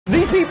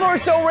These people are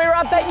so rare,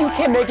 I bet you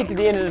can't make it to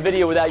the end of the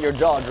video without your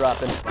jaw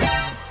dropping.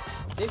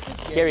 This is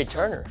Gary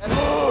Turner.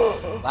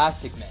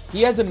 Elastic Man.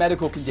 He has a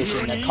medical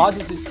condition that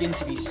causes his skin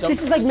to be so...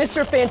 This is like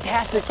Mr.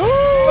 Fantastic.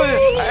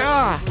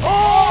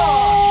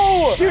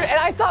 Oh! Dude, and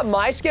I thought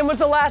my skin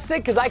was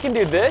elastic because I can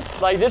do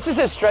this. Like, this is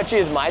as stretchy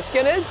as my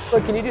skin is.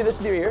 Look, can you do this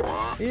with your ear?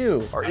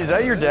 Ew. Is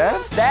that your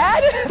dad?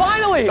 Dad?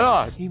 Finally!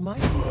 He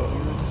might be the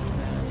weirdest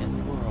man in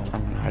the world.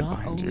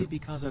 Not only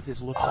because of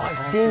his looks, but I've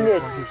also seen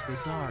this. for his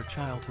bizarre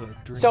childhood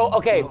dream. So,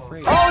 okay.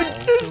 Oh,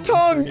 his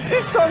tongue!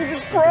 His tongue's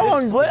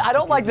sprung! Split? I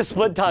don't like the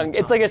split tongue.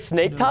 It's like a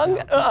snake tongue.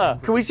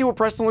 Can we see what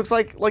Preston looks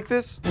like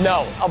this?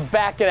 No, I'm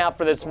backing out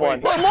for this one.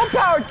 Well, more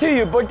power to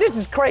you, but this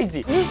is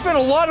crazy. You spent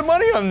a lot of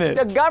money on this.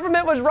 The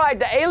government was right.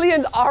 The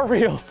aliens are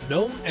real.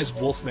 Known as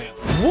Wolfman.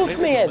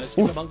 Wolfman.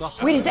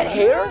 Wait, is that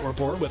hair? We're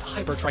born with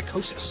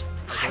hypertrichosis.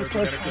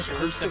 Hypertrichosis.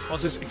 Disorder that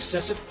causes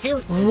excessive hair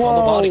growth on the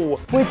body. Whoa.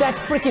 Wait, that's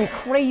freaking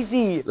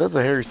crazy. That's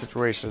a hairy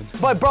situation.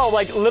 But bro,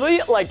 like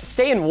literally, like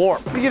staying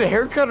warm. Does he get a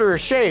haircut or a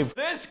shave?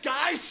 This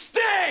guy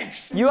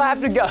stinks! You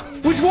have to go.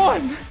 Which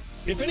one?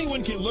 If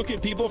anyone can look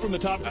at people from the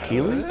top,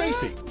 Keely?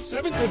 Macy,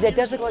 7 Wait, that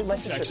does look like my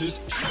sister. Texas,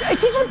 Is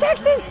she from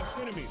Texas?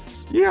 centimeters.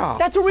 Yeah.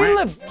 That's where we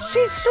live.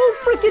 She's so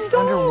freaking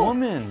Slender tall.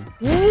 Woman.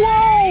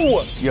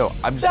 Whoa! Yo,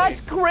 I'm just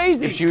That's saying,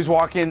 crazy. if she was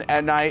walking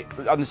at night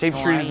on the same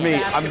street as me,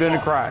 I'm gonna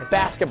cry.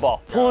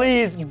 Basketball.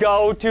 Please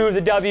go to the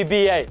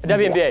WNBA.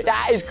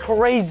 That is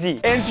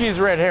crazy. And she has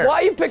red hair. Why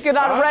are you picking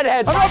on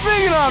redheads? I'm not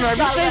picking on her. I'm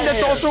just Not saying red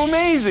that's hair. also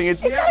amazing.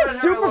 It's not a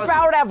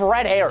superpower to have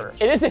red hair.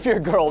 It is if you're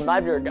a girl,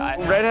 not if you're a guy.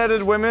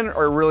 Redheaded women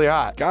are really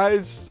hot.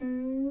 Guys.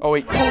 Oh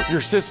wait,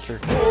 your sister.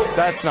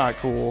 That's not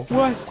cool.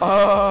 What?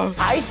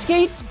 Ice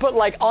skates, but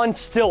like on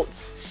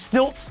stilts.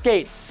 Stilt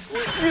skates.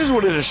 You just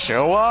wanted to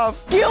show off.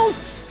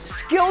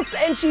 Skilts,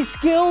 and she's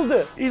skilled.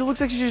 It looks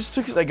like she just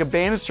took like a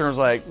banister and was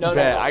like, No,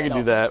 bet, I can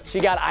do that.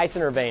 She got ice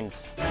in her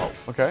veins.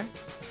 Okay.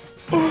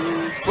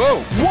 Whoa.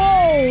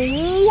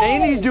 Whoa!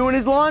 And he's doing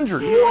his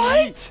laundry.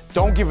 What?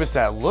 Don't give us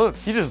that look.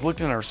 He just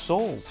looked in our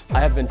souls. I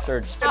have been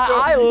searched.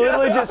 I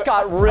literally just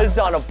got rizzed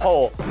on a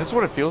pole. Is this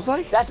what it feels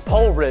like? That's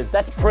pole riz.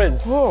 That's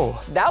priz. Whoa.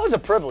 That was a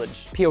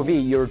privilege.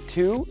 POV, you're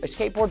 2, a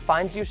skateboard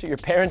finds you, so your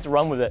parents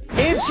run with it.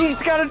 And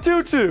she's got a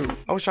tutu.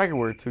 I wish I could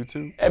wear a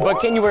tutu. But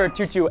can you wear a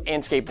tutu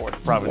and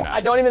skateboard? Probably not. I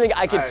don't even think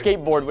I could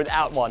skateboard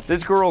without one.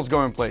 This girl's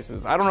going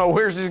places. I don't know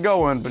where she's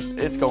going, but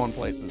it's going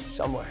places.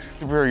 Somewhere.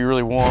 Where you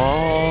really want?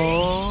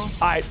 All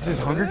right, is this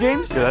Hunger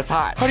Games? Yeah, that's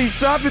hot. How do you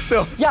stop it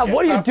though? Yeah,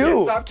 what do you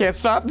do? Can't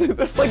stop.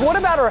 Like, what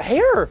about her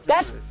hair?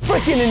 That's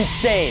freaking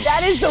insane.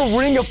 That is the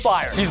ring of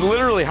fire. She's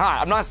literally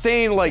hot. I'm not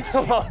saying like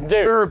Oh, dude,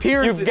 her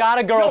appearance. you've got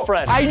a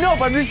girlfriend. No, I know,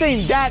 but I'm just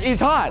saying that is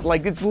hot.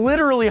 Like, it's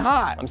literally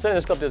hot. I'm sending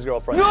this clip to his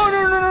girlfriend.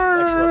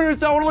 No,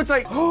 it's not what it looks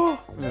like.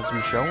 Is this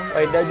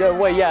Michelle?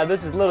 Wait, yeah,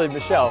 this is literally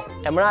Michelle.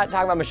 And we're not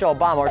talking about Michelle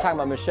Obama, we're talking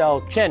about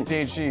Michelle Chen.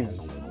 See,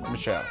 she's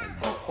Michelle.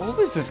 How old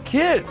is this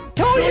kid?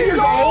 2 years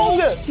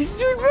old! He's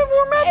doing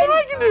more math than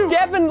I can do.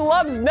 Devin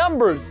loves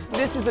numbers.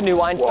 This is the new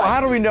Einstein. Well,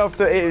 how do we know if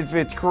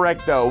it's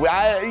correct though?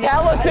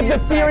 Tell us if the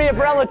theory of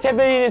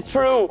relativity is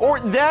true. Or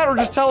that, or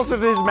just tell us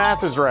if his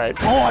math is right.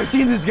 Oh, I've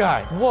seen this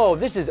guy. Whoa,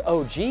 this is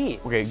OG.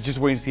 Okay, just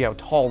wait to see how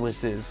tall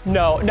this is.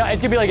 No,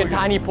 it's gonna be like a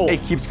tiny pool.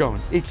 It keeps going.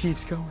 It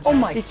keeps going. Oh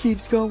my. It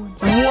keeps going.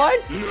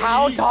 What?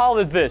 How tall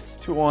is this?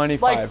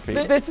 25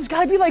 feet. This has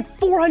gotta be like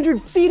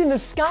 400 feet in the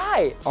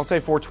sky. I'll say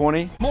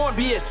 420.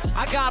 Morbius,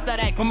 I got that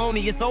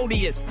acrimonious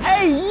odious.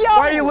 Hey, yo!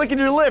 Why are you licking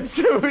your lips?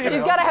 He's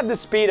gotta have the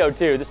Speedo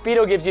too. The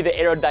Speedo gives you the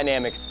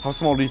aerodynamics. How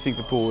small do you think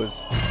the pool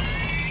is?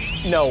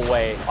 No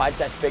way. Oh,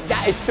 that's big.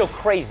 That is still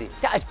crazy.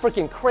 That is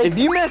freaking crazy. If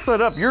you mess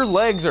that up, your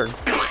legs are...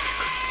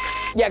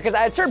 Yeah, because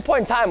at a certain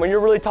point in time, when you're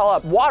really tall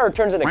up, water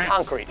turns into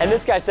concrete. And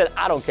this guy said,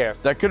 I don't care.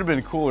 That could have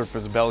been cooler if it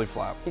was a belly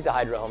flap. He's a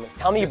Hydra, homie.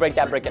 Tell me you break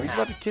that brick in He's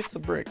half. about to kiss the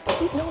brick.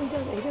 No, he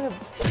doesn't. He's gonna...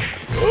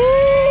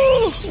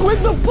 Ooh,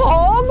 with the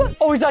palm?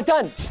 Oh, he's not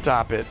done.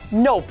 Stop it.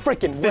 No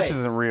freaking way. This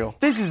isn't real.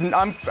 This isn't,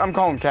 I'm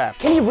calling cap.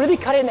 Can you really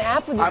cut it in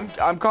half with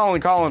I'm calling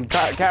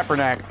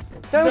Kaepernick.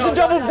 That was a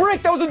double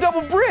brick. That was a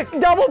double brick.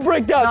 Double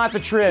brick down. Not the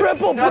trip.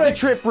 Triple brick. Not the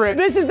trip brick.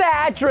 This is the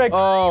hat trick.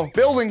 Oh,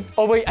 building.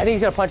 Oh wait, I think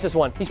he's gonna punch this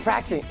one. He's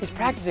practicing. He's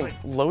practicing.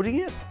 Loading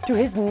it? Dude,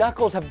 his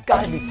knuckles have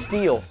got to be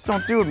steel.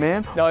 Don't do it,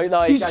 man.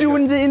 No, He's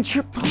doing the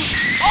intro.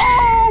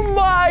 Oh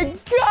my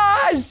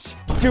gosh!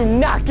 Do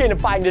not get to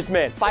find this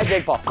man. Find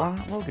Jake Paul.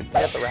 Logan.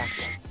 That's the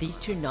rascal. These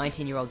two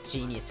 19-year-old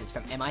geniuses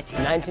from MIT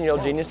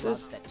 19-year-old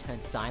geniuses? that turn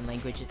sign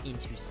language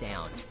into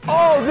sound.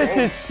 Oh, this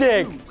is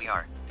sick. We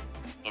are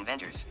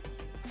inventors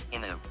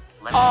in the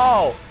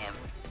Oh.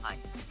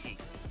 MIT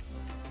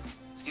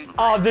student.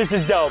 Oh, this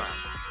is dope.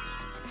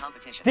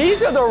 Competition.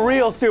 These are the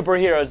real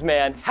superheroes,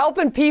 man.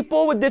 Helping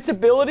people with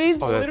disabilities,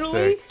 Oh, that's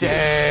literally. sick.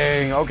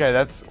 Dang. Okay,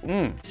 that's.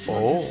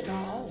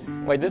 Oh.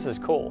 Wait, this is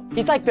cool.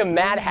 He's like the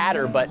Mad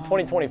Hatter, but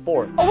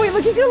 2024. Oh wait,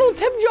 look, he's got a little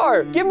tip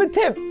jar. Give him a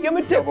tip, give him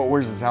a tip. But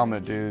where's his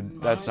helmet, dude?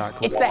 That's not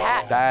cool. It's the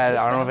hat. That,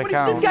 I don't know if it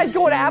counts. This guy's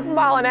going half a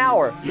mile an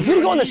hour. Is he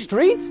gonna go on the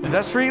streets? Is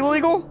that street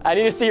legal? I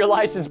need to see your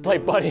license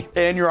plate, buddy.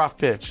 And you're off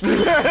pitch.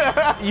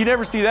 You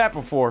never see that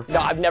before. No,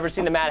 I've never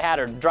seen the Mad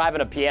Hatter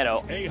driving a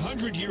piano. A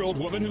 100-year-old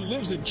woman who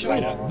lives in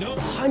China. No.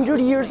 100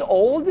 years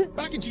old?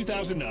 Back in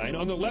 2009,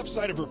 on the left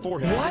side of her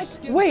forehead. What?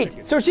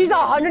 Wait, so she's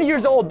 100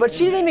 years old, but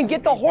she didn't even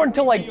get the horn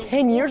till like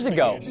 10 years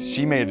ago.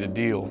 She made a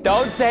deal.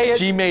 Don't say it.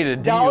 She made a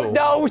deal.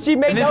 No, she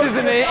made. And this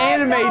isn't an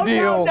anime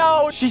deal.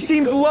 No. She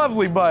seems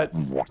lovely, but.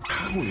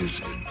 How is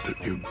it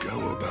that you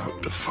go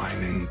about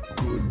defining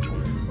good?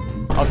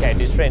 Okay,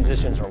 these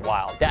transitions are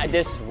wild.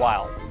 This is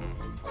wild.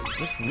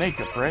 This is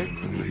makeup, right?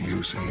 Only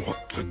using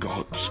what the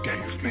gods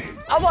gave me.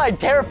 I'm like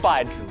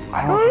terrified.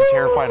 I don't know if I'm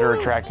terrified or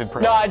attracted.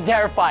 No, I'm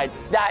terrified.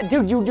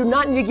 Dude, you do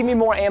not need to give me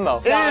more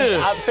ammo. No,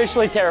 I'm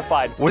officially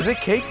terrified. Was it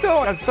cake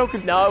though? I'm so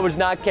confused. No, it was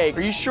not cake.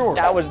 Are you sure?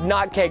 That was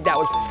not cake. That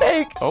was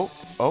fake. Oh.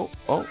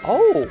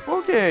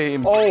 Okay.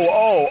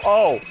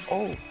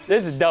 Oh.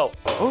 This is dope.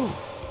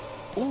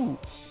 Ooh.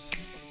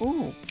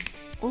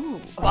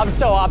 I'm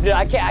so off, dude.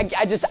 I can't.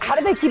 I just. How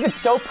do they keep it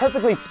so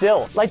perfectly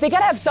still? Like they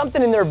gotta have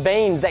something in their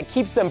veins that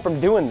keeps them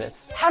from doing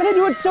this. How do they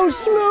do it so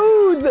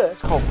smooth?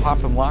 It's called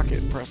pop and lock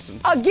it,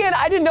 Preston. Again,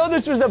 I didn't know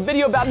this was a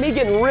video about me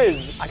getting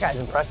rizzed. That guy's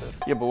impressive.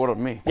 Yeah, but what of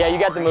me? Yeah, you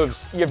got the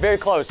moves. You're very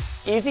close.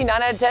 Easy,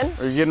 9 out of 10.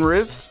 Are you getting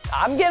rizzed?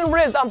 I'm getting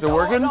rizzed. Is it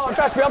working? No,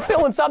 trust me, I'm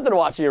feeling something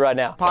watching you right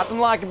now. Pop and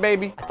lock it,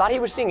 baby. I thought he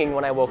was singing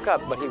when I woke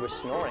up, but he was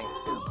snoring.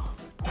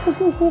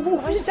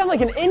 Why does it sound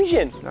like an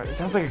engine? No, it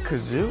sounds like a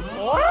kazoo.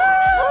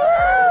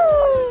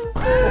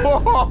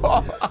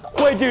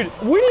 Wait, dude,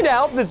 we need to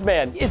help this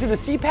man. Is it the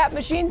CPAP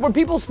machine? When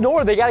people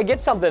snore, they gotta get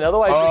something,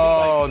 otherwise.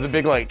 Oh, the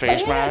big like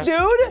face mask.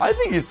 Dude. I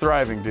think he's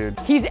thriving, dude.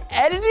 He's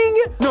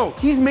editing? No,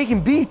 he's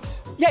making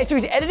beats. Yeah, so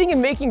he's editing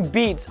and making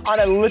beats on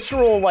a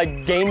literal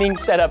like gaming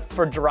setup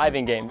for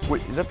driving games.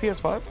 Wait, is that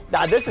PS5?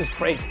 Nah, this is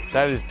crazy.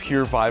 That is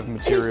pure Vive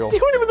material. He's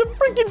doing it with a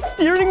freaking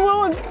steering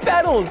wheel and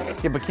pedals.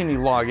 Yeah, but can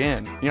you log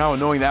in? You know how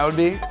annoying that would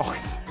be? Oh,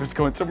 I was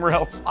going somewhere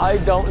else. I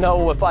don't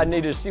know if I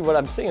need to see what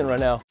I'm seeing right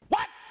now.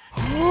 What?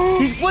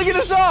 He's flicking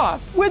us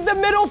off! With the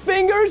middle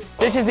fingers?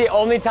 This is the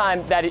only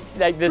time that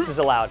this is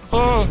allowed.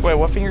 Wait,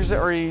 what fingers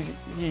are you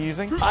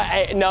using?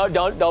 No,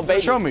 don't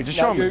bait Show me, just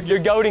show me. You're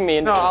goading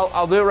me. No,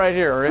 I'll do it right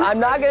here, all right? I'm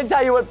not gonna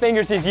tell you what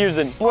fingers he's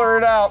using. Blur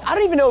it out. I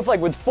don't even know if like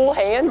with full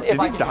hands, if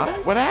Did he die?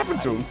 What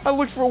happened to him? I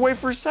looked away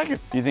for a second.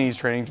 Do you think he's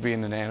training to be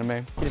in an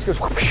anime? He just goes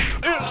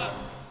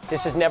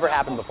This has never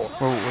happened before.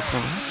 Whoa, what's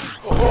that?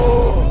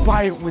 Oh,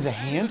 by with a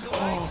hand?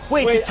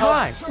 Wait, it's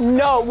time.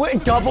 No,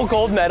 wait, double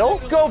gold medal?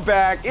 Go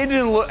back. It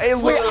didn't look.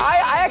 Wait,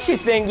 I actually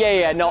think,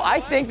 no, I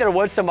think there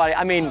was somebody.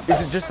 I mean,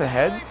 is it just the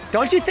heads?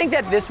 Don't you think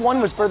that this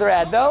one was further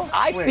ahead though?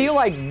 I feel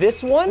like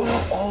this one.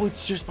 Oh,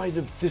 it's just by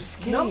the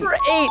skin. Number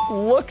 8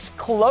 looks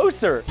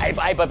closer.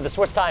 But the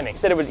Swiss timing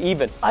said it was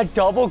even. A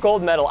double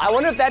gold medal. I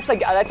wonder if that's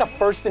a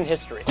first in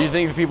history. Do you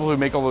think the people who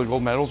make all the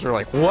gold medals are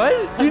like, what?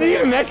 You need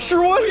an extra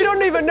one? You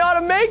don't even know how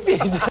to make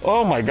these.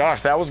 Oh my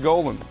gosh, that was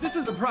golden. This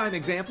is a prime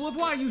example of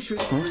why you should.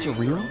 Smurfs are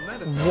real?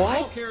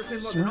 What?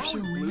 Smurfs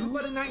are real?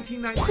 But in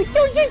 1990,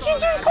 did you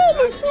just call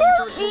the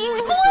Smurf?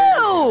 He's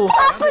blue!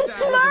 Papa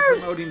Smurf!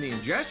 Promoting the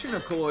ingestion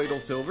of colloidal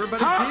silver,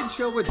 but it did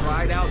show a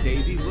dried out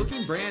daisy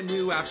looking brand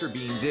new after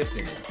being dipped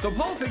in it. So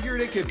Paul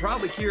figured it could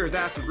probably cure his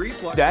acid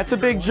reflux. That's a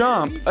big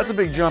jump. That's a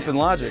big jump in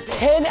logic.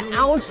 10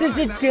 ounces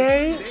a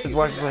day? His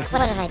wife was like,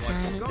 what have I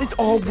done? It's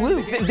all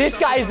blue. This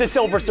guy is the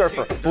Silver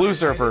Surfer. Blue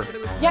Surfer.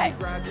 Yeah.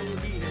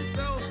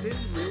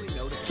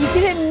 He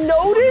didn't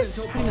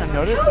notice? How did he not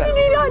notice that? How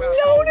did he not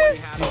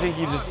notice? Do you think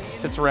he just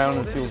sits around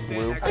and feels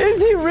blue? Is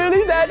he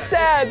really that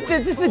sad?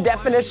 This is the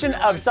definition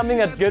of something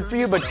that's good for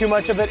you, but too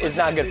much of it is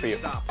not good for you.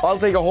 I'll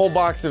take a whole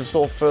box of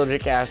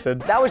sulfuric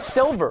acid. That was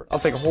silver. I'll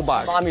take a whole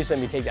box. Mom used to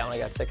make me take that when I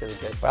got sick as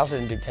a kid. I also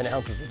didn't do 10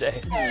 ounces a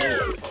day.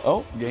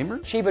 Oh, gamer?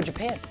 Chiba,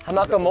 Japan.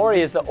 Hamako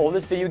Mori is the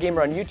oldest video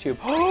gamer on YouTube.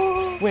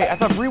 Wait, I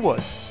thought Bree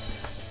was.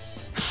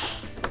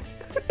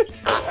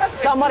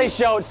 Somebody.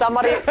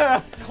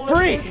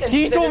 Bree,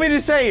 he told me to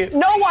say it.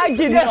 No, I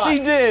did not. Yes, he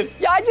did.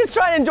 Yeah, I just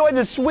try to enjoy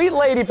the sweet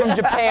lady from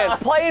Japan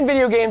playing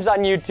video games on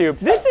YouTube.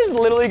 This is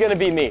literally gonna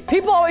be me.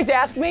 People always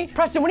ask me,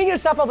 Preston, when are you gonna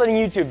stop uploading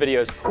YouTube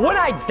videos? When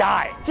I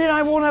die. Then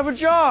I won't have a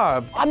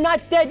job. I'm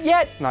not dead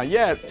yet. Not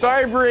yet.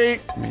 Sorry, Bree.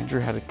 Andrew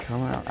had to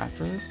come out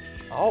after this.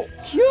 Oh,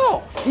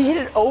 yo, he hit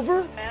it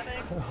over?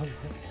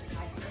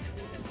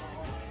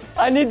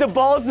 I need the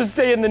balls to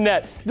stay in the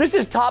net. This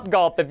is Top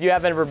Golf if you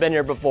haven't ever been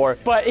here before,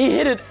 but he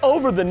hit it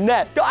over the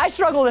net. I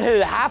struggle to hit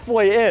it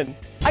halfway in.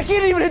 I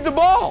can't even hit the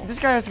ball. This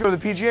guy has to go to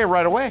the PGA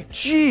right away.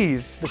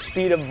 Jeez. The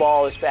speed of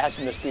ball is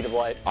faster than the speed of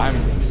light.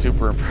 I'm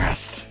super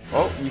impressed.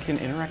 Oh, you can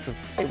interact with...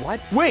 Wait,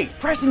 what? Wait,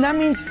 Preston, that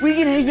means we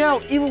can hang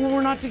out even when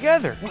we're not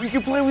together. We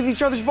can play with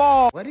each other's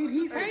ball. What did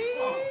he say?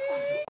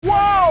 Whoa!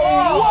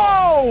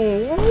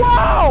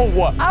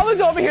 I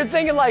was over here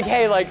thinking like,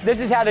 hey, like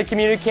this is how they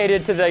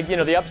communicated to the,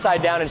 the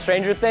Upside Down and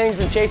Stranger Things,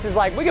 and Chase is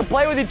like, we can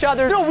play with each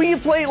other. No, we can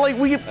play like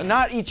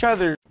not each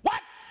other. What?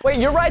 Wait,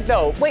 you're right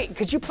though. Wait,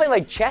 could you play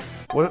like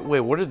chess?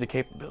 Wait, what are the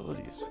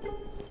capabilities?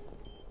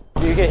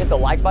 You can hit the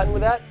like button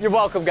with that? You're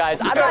welcome, guys.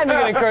 I'm not even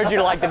gonna encourage you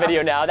to like the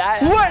video now.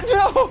 What?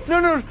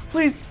 No,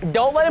 please.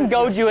 Don't let him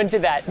goad you into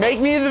that.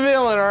 Make me the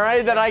villain, all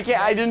right? That I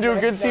didn't do a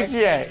good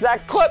CTA.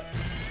 That clip.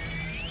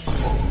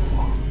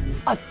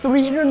 A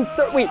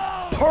 330, wait,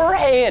 per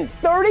hand,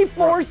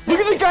 34 cents.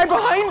 Look at the guy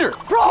behind her.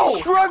 Bro. He's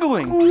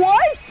struggling.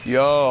 What?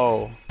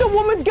 Yo. The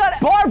woman's got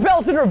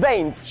barbells in her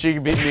veins. She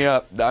can beat me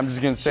up. I'm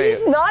just gonna say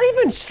She's not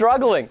even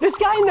struggling. This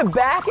guy in the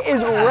back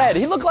is red.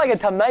 He looked like a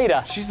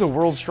tomato. She's the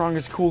world's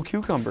strongest cool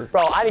cucumber.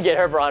 Bro, I didn't get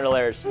her for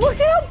 $100. Look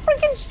at how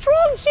freaking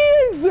strong she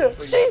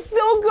is. She's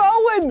still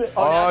going.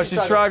 Oh,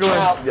 she's struggling.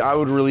 I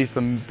would release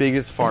the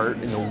biggest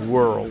fart in the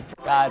world.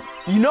 God.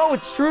 You know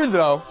it's true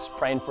though. Just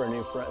praying for a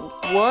new friend.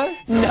 What?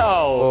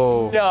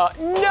 No. Oh.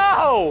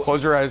 No.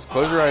 Close your eyes.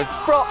 Close your eyes.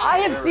 Bro, I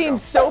have seen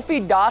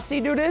Sophie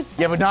Dossi do this.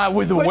 Yeah, but not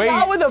with the weight.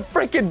 Not with a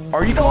freaking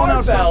Are you calling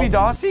out Sophie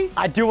Dossi?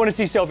 I do want to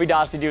see Sophie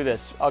Dossi do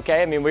this,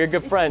 okay? I mean, we're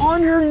good friends.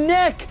 On her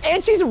neck.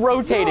 And she's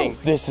rotating. No.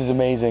 This is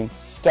amazing.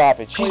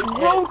 Stop it. She's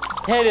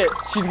Hit it.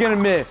 She's gonna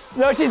miss.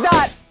 No, she's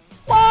not.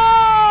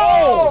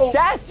 Oh!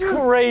 That's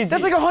crazy.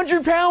 That's like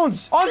 100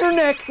 pounds on her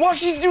neck while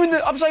she's doing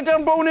the upside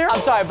down bow and arrow.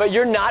 I'm sorry, but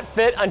you're not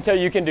fit until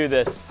you can do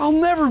this. I'll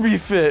never be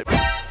fit.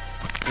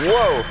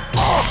 Whoa.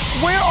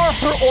 Oh, where are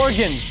her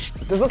organs?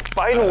 Does the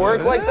spine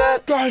work like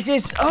that? Guys,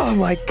 it's, oh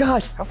my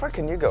gosh. How far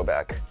can you go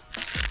back?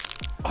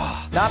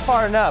 Not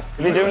far enough.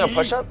 Is he doing a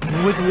push-up?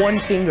 With one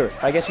finger.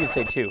 I guess you'd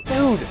say two.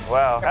 Dude.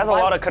 Wow, that's a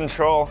lot of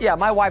control. Yeah,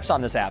 my wife's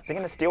on this app. Is he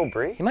gonna steal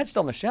Brie? He might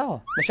steal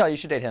Michelle. Michelle, you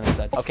should date him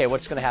instead. Okay,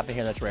 what's gonna happen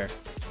here that's rare?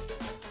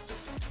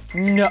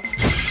 No.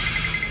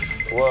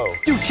 Whoa.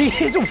 Dude, she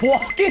is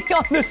walking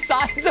on the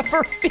sides of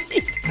her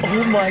feet.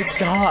 Oh my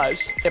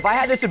gosh. If I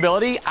had this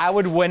ability, I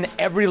would win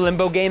every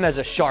limbo game as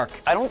a shark.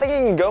 I don't think he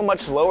can go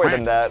much lower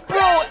than that.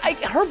 Bro,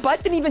 her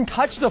butt didn't even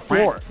touch the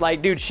floor.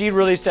 Like, dude, she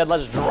really said,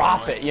 let's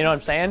drop it, you know what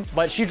I'm saying?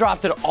 But she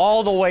dropped it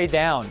all the way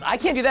down. I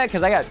can't do that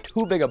because I got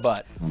too big a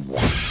butt.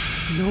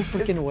 No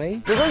freaking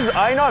way. Does his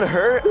eye not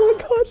hurt? Oh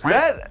my gosh.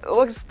 That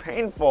looks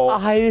painful.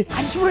 I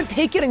just want to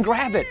take it and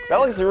grab it. That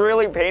looks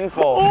really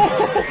painful.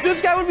 Oh,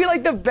 this guy would be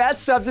like the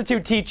best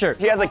substitute teacher.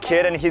 He has a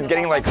kid and he's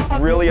getting like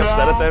really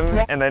upset at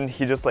them, and then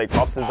he just like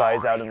pops his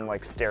eyes out and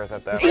like stares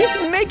at them. He's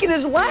making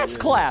his lats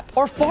clap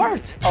or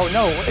fart. Oh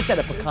no, is that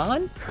a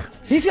pecan?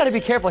 He's got to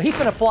be careful. He's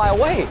gonna fly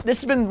away.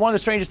 This has been one of the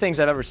strangest things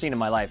I've ever seen in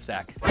my life,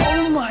 Zach.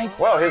 Oh my.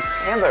 Wow, his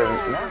hands are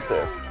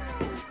massive.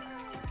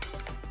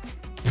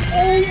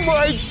 Oh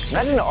my!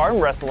 Imagine arm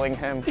wrestling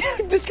him.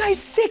 Dude, this guy's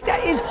sick.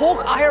 That is Hulk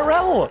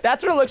IRL.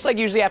 That's what it looks like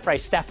usually after I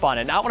step on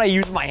it, not when I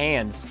use my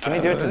hands. Can we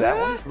do it to that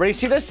one? Ready to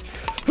see this?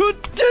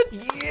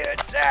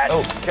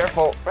 Oh,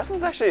 careful.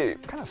 Preston's actually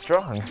kind of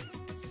strong.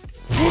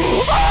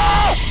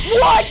 Oh,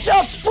 what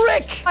the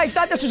frick? I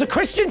thought this was a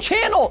Christian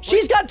channel.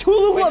 She's got two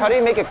luvvliam. Wait, how do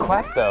you make it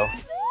clap though?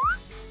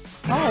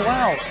 Oh,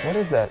 wow. What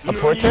is that? A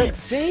portrait?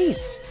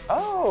 Face.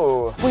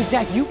 Oh. Wait,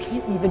 Zach, you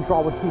can't even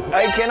draw with two hands.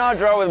 I cannot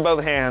draw with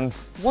both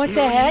hands. What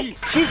the heck?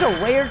 She's a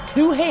rare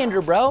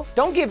two-hander, bro.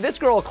 Don't give this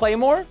girl a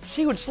claymore.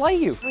 She would slay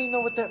you. I don't even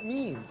know what that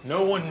means.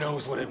 No one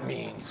knows what it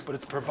means, but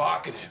it's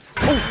provocative.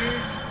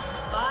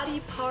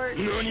 Body part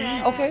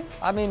check. Okay,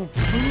 I mean...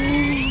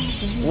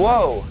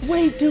 Whoa.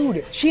 Wait,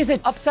 dude. She has an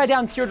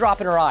upside-down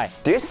teardrop in her eye.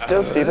 Do you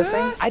still see the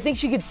thing? I think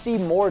she could see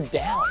more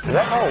down. Is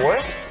that how it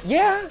works?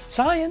 Yeah,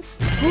 science.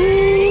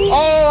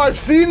 Oh, I've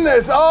seen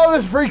this. Oh,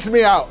 this freaks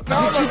me out.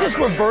 Did she just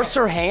reverse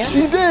her hand?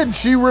 She did.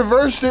 She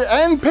reversed it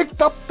and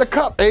picked up the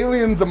cup.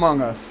 Aliens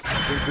Among Us. I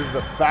think this is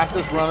the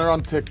fastest runner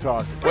on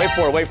TikTok. Wait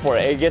for it, wait for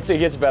it. It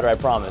gets better, I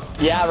promise.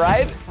 Yeah,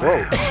 right?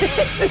 Whoa.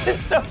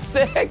 It's so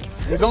sick.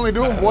 He's only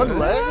doing one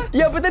leg?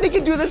 Yeah, but then he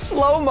can do the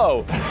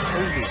slow-mo. That's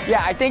crazy.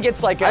 Yeah, I think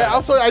it's like a...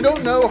 I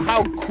don't know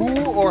how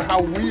cool or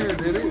how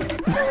weird it is.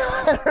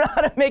 I don't know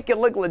how to make it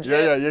look legit.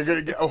 Yeah, you're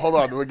gonna get, oh, hold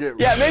on, we'll get...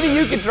 Yeah, maybe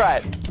you can try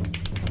it.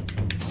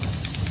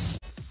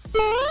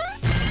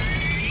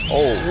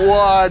 Oh.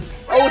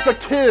 What? Oh, it's a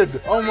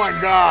kid. Oh my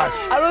gosh.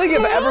 I don't think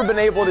I've ever been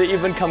able to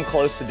even come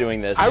close to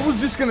doing this. I was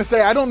just gonna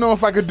say, I don't know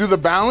if I could do the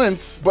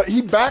balance, but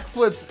he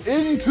backflips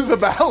into the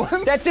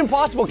balance. That's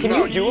impossible. Can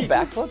you do a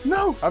backflip?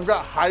 No. I've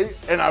got height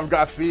and I've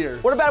got fear.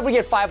 What about if we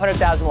get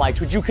 500,000 likes?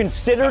 Would you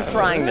consider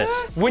trying this?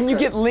 When you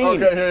get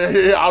lean.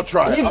 Okay, yeah, I'll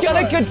try it. He's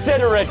gonna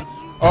consider it.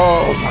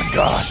 Oh my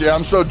gosh, yeah,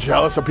 I'm so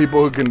jealous of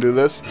people who can do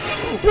this.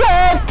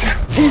 What?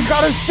 He's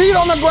got his feet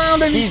on the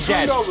ground and he's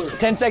dead. Over.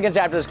 10 seconds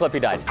after this clip, he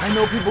died. I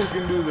know people who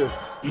can do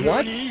this.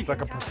 What? He's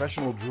like a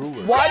professional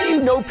drooler. Why do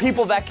you know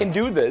people that can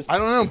do this? I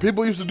don't know,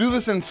 people used to do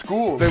this in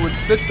school. They would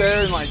sit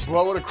there and like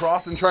blow it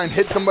across and try and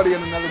hit somebody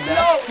in another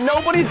desk. No,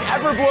 nobody's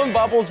ever blown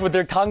bubbles with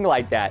their tongue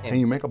like that. Can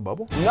you make a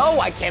bubble?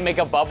 No, I can't make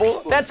a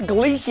bubble. That's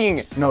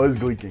gleeking. No, it's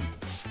gleeking.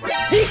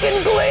 He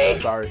can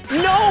gleek! Sorry.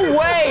 No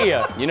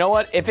way! You know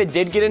what? If it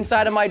did get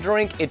inside of my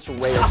drink, it's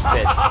rare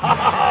spit.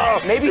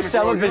 Maybe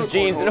some of his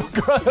genes will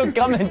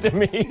come into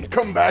me.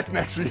 Come back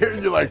next year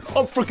and you're like,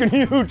 I'm freaking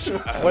huge.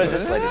 What is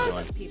this lady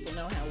doing? People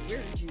know how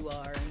weird you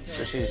are.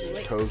 So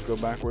she's... Toes go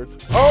backwards.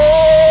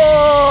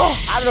 Oh!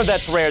 I don't know if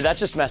that's rare. That's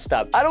just messed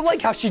up. I don't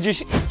like how she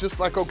just... Just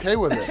like okay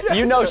with it.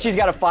 You know she's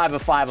got a 5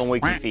 of 5 on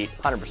weaky feet.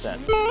 100%.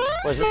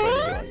 What is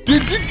this lady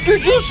doing?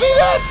 Did you see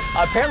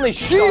that? Apparently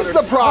she's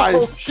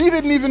surprised. She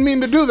didn't even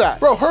mean to do that.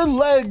 Bro, her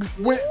legs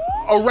went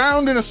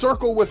around in a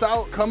circle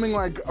without coming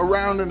like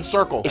around in a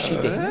circle. Is she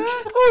damaged?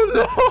 Oh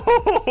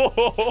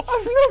no!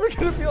 I'm never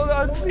gonna be able to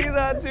unsee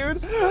that,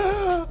 dude.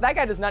 That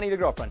guy does not need a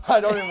girlfriend. I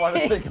don't even want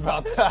to think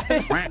about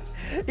that.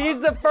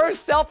 He's the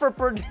first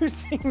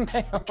self-reproducing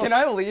male. Can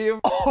I leave?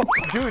 Oh,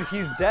 dude,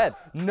 he's dead.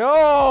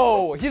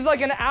 No! He's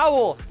like an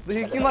owl.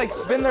 He can like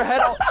spin their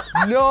head out.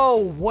 No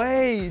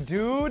way,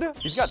 dude.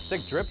 He's got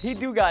sick drip. He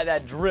do got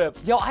that drip.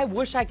 Yo, I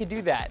wish I could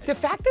do that. The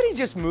fact that he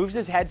just moves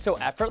his head so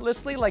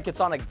effortlessly, like it's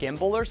on a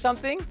gimbal or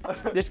something.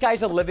 This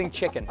guy's a living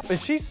chicken.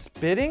 Is she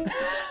spitting?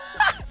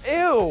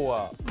 Ew.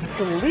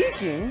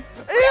 Leaking?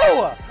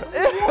 Ew.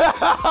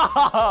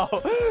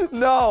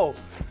 No.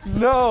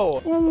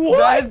 No. What?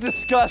 That is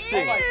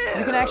disgusting.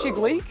 You can actually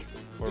gleek?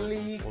 We're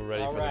ready for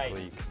the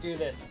gleek. Let's do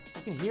this. I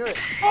can hear it.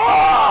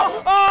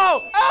 Oh!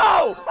 Oh!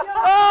 Oh!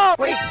 Oh!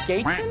 Wait,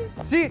 Gaten?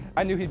 See,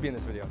 I knew he'd be in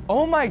this video.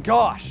 Oh my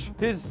gosh.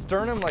 His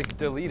sternum like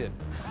deleted.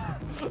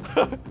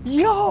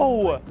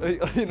 Yo!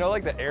 You know,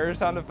 like the air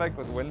sound effect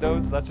with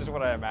Windows? That's just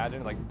what I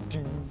imagine. Like,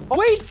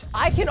 wait,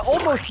 I can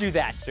almost do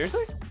that.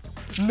 Seriously?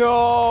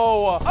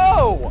 No!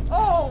 Oh!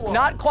 Oh!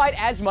 Not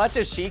quite as much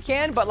as she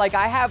can, but like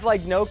I have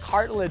like no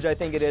cartilage, I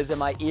think it is, in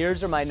my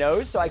ears or my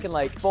nose, so I can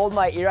like fold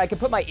my ear. I can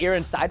put my ear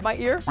inside my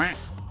ear. No!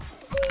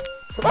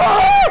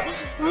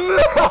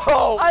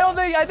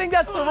 I think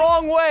that's the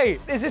wrong way.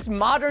 Is this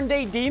modern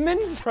day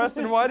demons?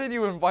 Preston, why did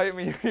you invite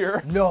me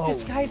here? No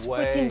This guy's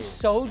freaking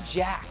so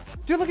jacked.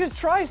 Dude, look at his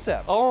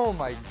tricep. Oh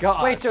my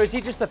God. Wait, so is he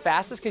just the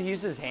fastest because he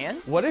uses his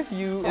hand? What if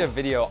you, in a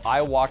video,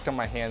 I walked on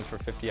my hands for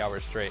 50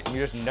 hours straight and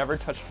you just never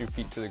touched your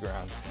feet to the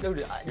ground?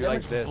 Dude, you're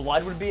like this.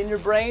 Blood would be in your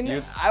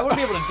brain? I wouldn't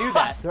be able to do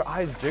that. Their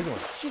eyes jiggling.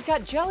 She's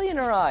got jelly in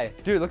her eye.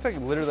 Dude, it looks like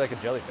literally like a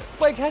jellyfish.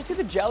 Wait, can I see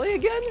the jelly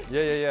again?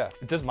 Yeah.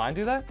 Does mine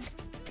do that?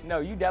 No,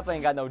 you definitely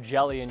ain't got no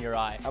jelly in your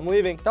eye. I'm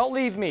leaving. Don't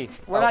leave me.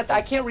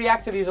 I can't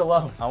react to these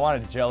alone. I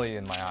want a jelly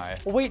in my eye.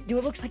 Wait, dude,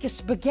 it looks like a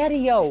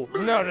spaghetti-o.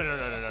 No.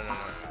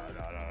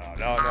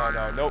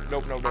 Nope.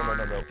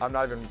 I'm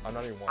not even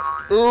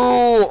watching.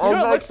 Ooh, you know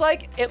what it looks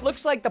like? It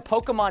looks like the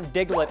Pokemon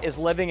Diglett is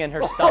living in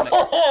her stomach.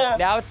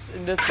 Now it's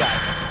in this guy.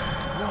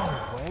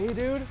 No way,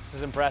 dude. This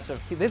is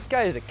impressive. This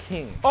guy is a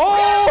king.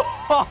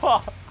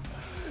 Oh!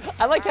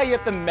 I like how you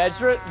have to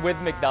measure it with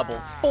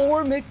McDoubles.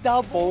 4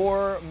 McDoubles.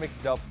 4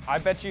 McDoubles. I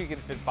bet you could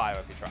fit 5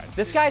 if you tried.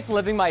 This guy's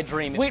living my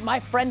dream. Wait, my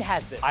friend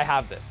has this. I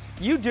have this.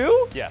 You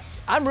do? Yes.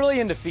 I'm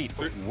really into feet.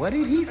 What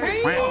did he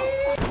say?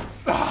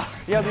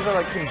 See how these are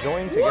like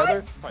conjoined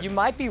together? You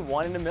might be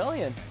 1 in a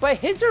million. But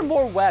his are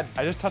more webbed.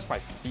 I just touched my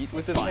feet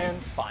with his hands.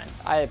 It's fine.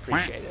 I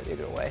appreciate it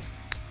either way.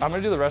 I'm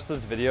gonna do the rest of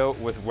this video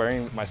with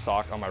wearing my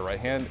sock on my right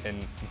hand and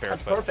barefoot.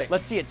 That's perfect.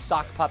 Let's see it,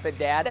 sock puppet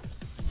dad.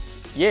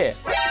 Yeah.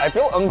 I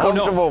feel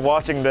uncomfortable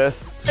watching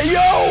this. Hey,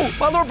 yo!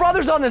 My little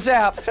brother's on this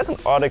app. She has an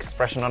odd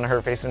expression on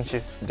her face when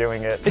she's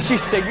doing it. Is she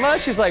Sigma?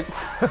 She's like,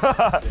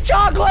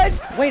 chocolate!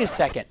 Wait a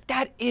second.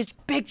 That is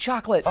big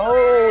chocolate.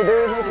 Oh,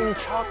 they're making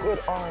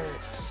chocolate art.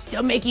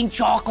 They're making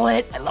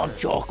chocolate. I love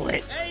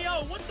chocolate. Hey,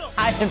 yo, what the?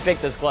 I didn't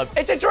pick this club.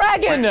 It's a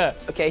dragon!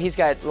 Okay, he's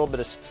got a little bit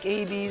of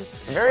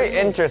scabies. Very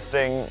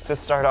interesting to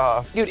start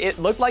off. Dude, it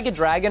looked like a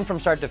dragon from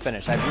start to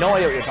finish. I have no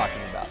idea what you're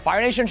talking about.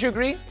 Fire Nation, should you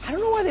agree? I don't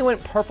know why they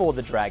went purple with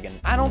the dragon.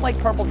 I don't like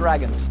purple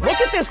dragons.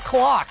 Look at this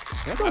clock.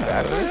 Can I go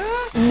backwards?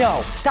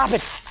 No, stop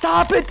it.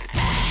 Stop it.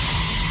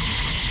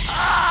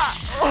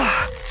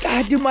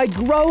 God, dude, my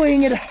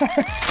growing, it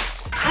hurts.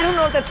 I don't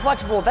know if that's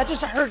flexible. That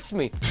just hurts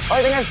me. Oh,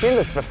 I think I've seen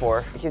this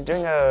before. He's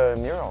doing a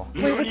mural.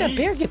 Wait, where'd that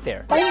bear get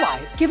there? Oh my,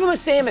 give him a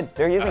salmon.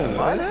 They're using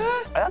mud?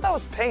 I thought that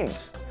was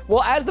paint.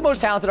 Well, as the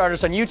most talented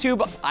artist on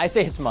YouTube, I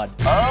say it's mud.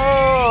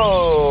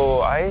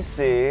 Oh, I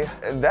see.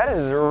 That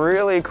is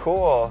really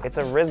cool. It's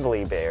a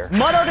grizzly bear.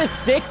 Mud art is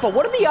sick, but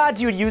what are the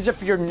odds you would use it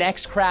for your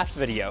next crafts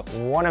video?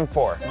 1 in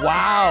 4.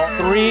 Wow.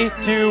 3,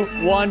 2,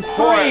 1,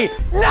 3.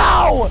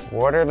 No!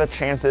 What are the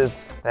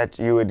chances that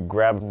you would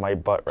grab my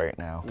butt right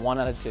now? 1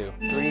 out of 2.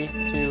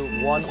 3,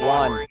 2, 1,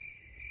 1.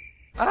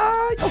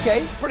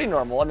 Okay, pretty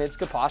normal. I mean, it's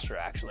good posture,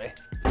 actually.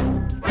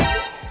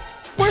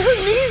 Where'd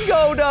her knees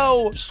go,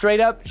 though?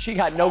 Straight up, she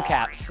got no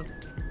caps.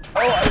 Oh,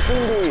 I've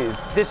seen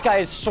these. This guy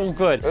is so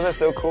good. Those are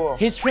so cool.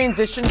 His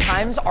transition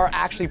times are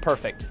actually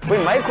perfect.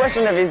 Wait, my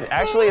question if he's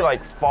actually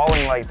like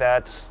falling like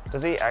that,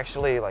 does he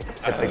actually like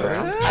hit the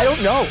ground? I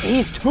don't know.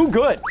 He's too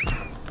good.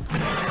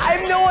 I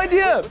have no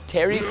idea.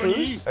 Terry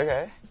Crews.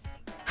 Okay.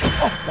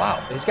 Oh,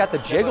 wow. He's got the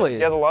jiggly. He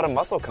has a lot of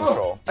muscle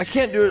control. I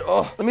can't do it.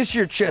 Oh, let me see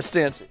your chest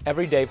stance.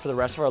 Every day for the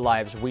rest of our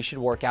lives, we should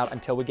work out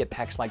until we get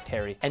pecs like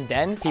Terry. And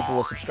then people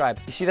will subscribe.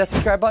 You see that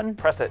subscribe button?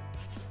 Press it.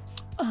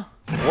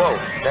 Whoa,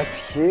 that's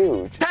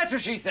huge. That's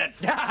what she said.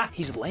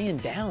 He's laying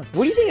down.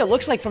 What do you think it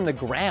looks like from the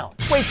ground?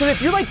 Wait, so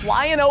if you're like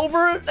flying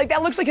over, like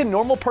that looks like a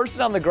normal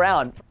person on the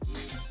ground.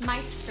 My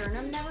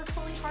sternum never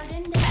fully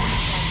hardened.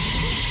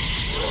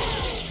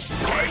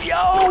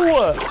 Yo,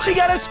 Whoa! She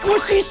got a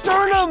squishy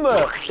sternum.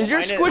 Is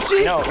yours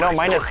squishy? No,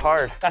 mine is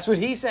hard. That's what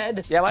he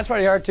said. Yeah, mine's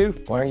pretty hard too.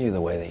 Why are you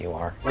the way that you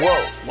are?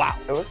 Whoa. Wow.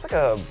 It looks like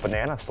a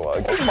banana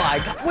slug. Oh my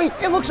God. Wait,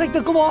 it looks like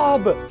the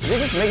glob. Is he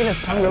just making his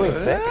tongue really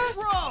thick?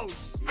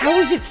 How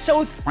is it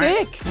so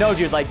thick? No,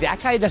 dude, like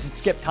that guy doesn't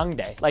skip tongue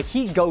day. Like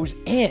he goes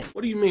in.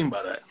 What do you mean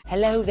by that?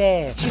 Hello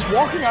there. She's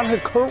walking on her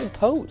curled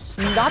toes,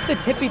 not the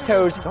tippy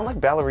toes. Don't like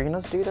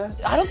ballerinas do that?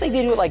 I don't think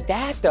they do it like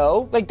that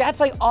though. Like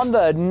that's like on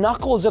the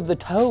knuckles of the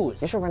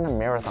toes. You should run a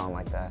marathon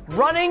like that.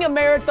 Running a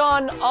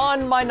marathon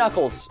on my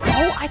knuckles.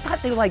 Oh, I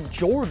thought they were like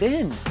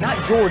Jordans, not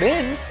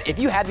Jordans. If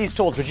you had these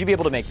tools, would you be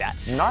able to make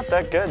that? Not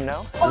that good,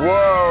 no.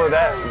 Whoa,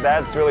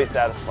 that's really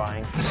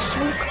satisfying.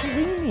 So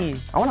creamy.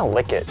 I want to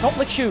lick it. Don't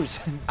lick shoes.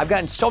 I've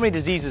gotten so many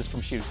diseases from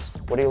shoes.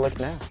 What do you lick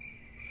now?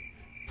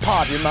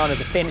 Pod, your mom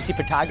is a fantasy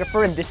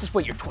photographer, and this is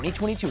what your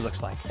 2022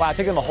 looks like. Wow, it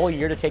took them a whole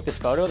year to take this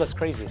photo? That's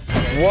crazy.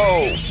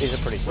 Whoa. These are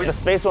pretty sick. The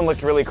space one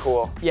looked really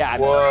cool. Yeah.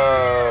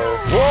 Whoa.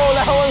 Whoa,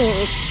 that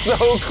one's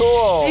so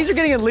cool. These are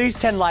getting at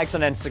least 10 likes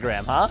on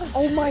Instagram, huh?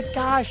 Oh my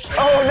gosh.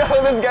 Oh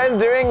no, this guy's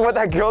doing what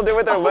that girl did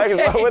with her legs,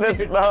 but with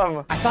his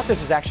thumb. I thought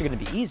this was actually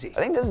gonna be easy. I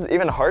think this is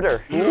even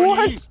harder.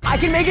 What? I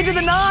can make it to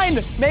the 9,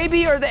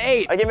 maybe, or the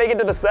 8. I can make it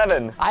to the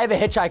 7. I have a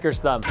hitchhiker's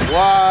thumb.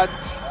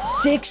 What?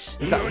 6.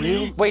 Is that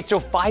real? Wait, so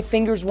 5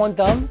 fingers, 1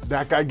 thumb?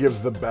 That guy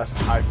gives the best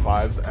high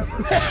fives ever.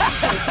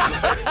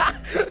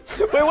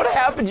 Wait, what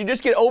happens? You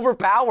just get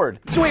overpowered.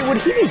 So wait, would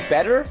he be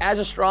better as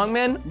a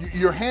strongman?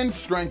 Your hand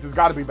strength has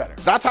got to be better.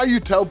 That's how you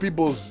tell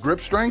people's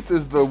grip strength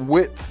is the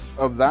width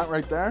of that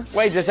right there.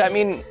 Wait, does that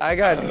mean I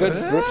got good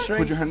grip strength?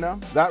 Put your hand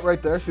down. That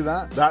right there, see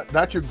that?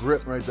 That's your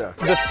grip right there.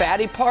 The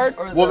fatty part?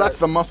 Or well, that's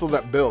the muscle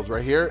that builds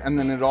right here, and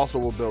then it also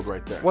will build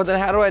right there. Well, then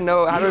how do I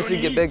know, how does he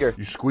get bigger?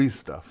 You squeeze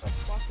stuff.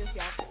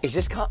 Is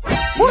this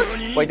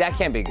what? Wait, that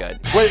can't be good.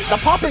 Wait, the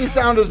popping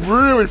sound is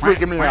really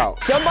freaking me out.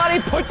 Somebody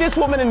put this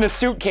woman in a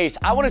suitcase.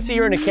 I want to see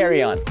her in a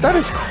carry-on. That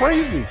is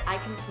crazy. I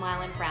can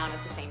smile and frown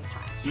at the same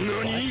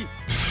time.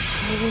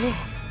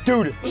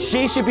 Dude,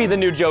 she should be the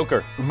new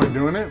Joker. Am I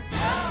doing it?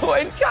 Oh,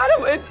 it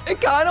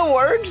kind of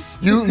works.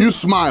 You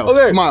smile.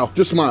 Okay. Smile.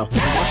 Just smile.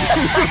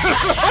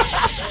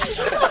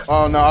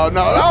 Oh no,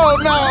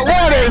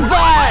 what is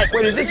that?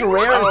 Wait, is this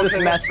rare or is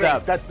this messed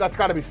up? That's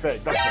gotta be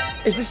fake, that's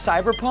fake. Is this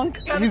cyberpunk?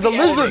 He's a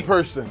lizard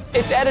person.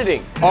 It's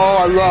editing. Oh,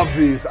 I love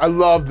these. I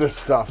love this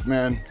stuff,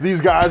 man.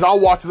 These guys, I'll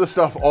watch this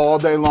stuff all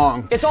day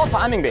long. It's all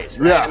timing based,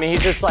 right? Yeah. I mean,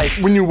 he's just like...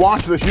 When you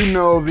watch this, you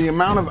know the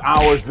amount of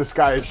hours this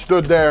guy has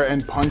stood there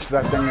and punched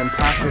that thing and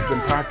practiced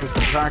and practiced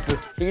and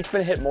practiced. He's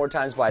been hit more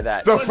times by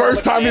that. The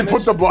first time he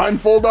put the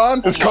blindfold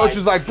on, his coach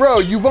is like, bro,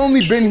 you've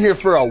only been here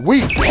for a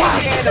week.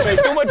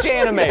 Too much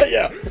anime.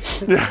 Yeah.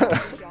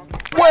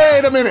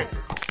 Wait a minute.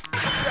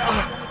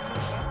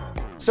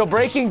 So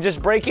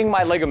just breaking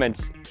my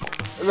ligaments.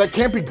 That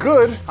can't be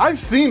good. I've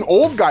seen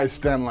old guys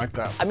stand like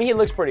that. I mean, he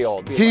looks pretty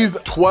old. He's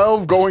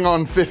 12 going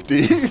on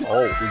 50.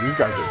 Oh. Dude, these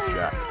guys are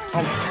jacked.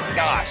 Oh my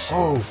gosh.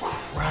 Oh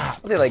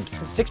crap. Are they like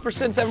 6%,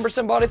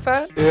 7% body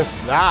fat?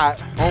 If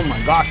that. Oh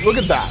my gosh, look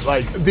at that.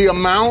 Like the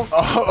amount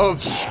of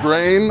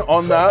strain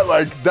on that,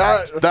 like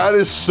that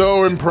is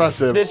so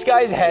impressive. This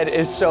guy's head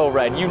is so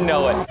red, you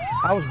know it.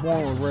 I was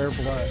born with rare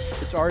blood.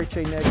 It's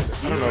RHA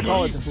negative. I don't know. I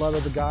call it the blood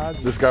of the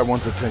gods. This guy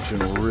wants attention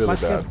really My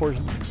bad. skin pores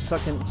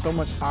suck in so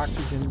much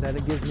oxygen that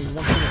it gives me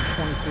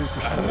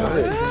 122%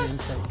 oxygen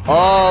intake.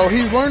 Oh,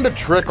 he's learned a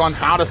trick on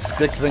how to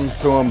stick things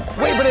to him.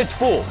 Wait, but it's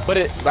full.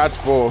 That's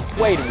full.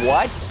 Wait,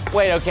 what?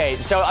 Wait, okay,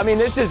 so I mean,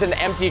 this is an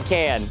empty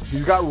can.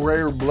 He's got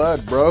rare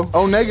blood, bro.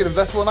 O negative,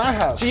 that's what I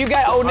have. So you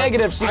got O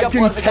negative, so you got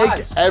blood of the I can take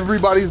gods.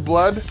 everybody's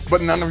blood,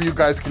 but none of you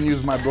guys can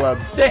use my blood.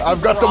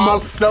 I've got the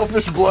most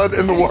selfish blood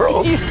in the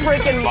world. You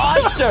freaking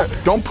monster.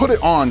 Don't put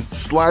it on,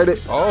 slide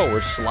it. Oh,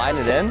 we're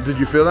sliding it in? Did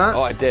you feel that?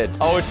 Oh, I did.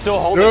 Oh, it's still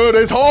holding. Dude,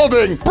 it's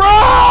holding.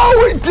 Bro,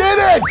 we did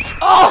it!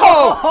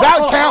 Oh,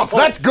 that counts,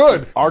 that's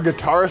good. Our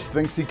guitarist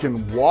thinks he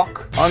can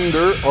walk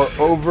under or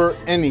over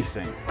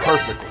anything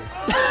perfectly.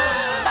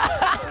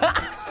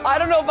 I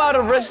don't know if I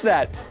would risk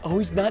that. Oh,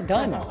 he's not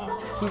done.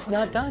 He's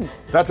not done.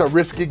 That's a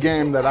risky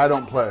game that I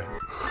don't play.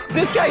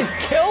 This guy's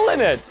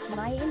killing it.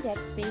 My index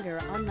finger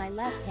on my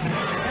left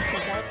hand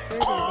stretches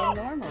out further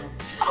than normal.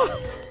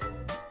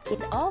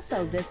 It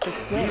also does the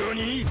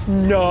split.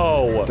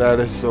 No. That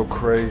is so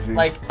crazy.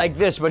 Like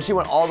this, but she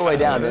went all the way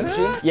down, didn't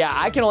she? Yeah,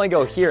 I can only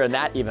go here, and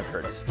that even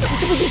hurts.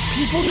 What's up with these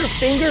people and their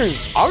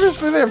fingers?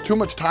 Obviously, they have too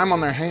much time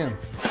on their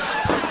hands.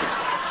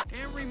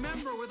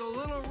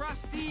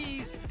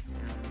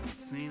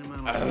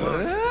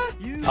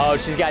 Oh,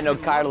 she's got no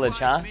cartilage,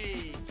 huh?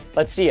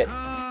 Let's see it.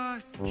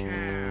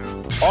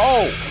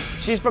 Oh,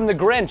 she's from the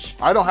Grinch.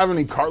 I don't have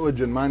any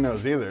cartilage in my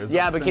nose either.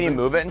 Yeah, but can you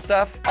move it and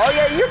stuff? Oh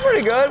yeah, you're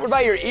pretty good. What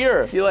about your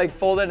ear? You like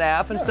fold it in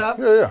half and stuff?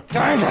 Yeah.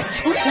 Darn it.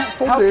 Who can't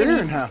fold their ear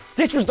in half?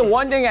 This was the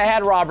one thing I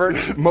had,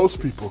 Robert.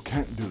 Most people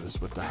can't do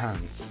this with the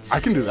hands. I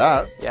can do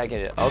that. Yeah, I can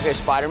do it. Okay,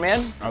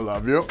 Spider-Man. I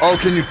love you. Oh,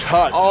 can you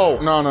touch? Oh.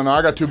 No,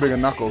 I got too big of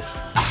knuckles.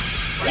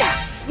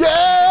 Yeah.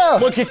 Yeah!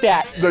 Look at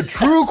that. The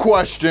true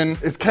question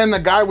is, can the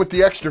guy with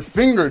the extra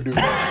finger do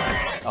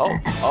that?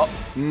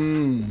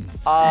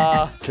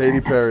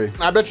 Katy Perry.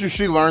 I bet you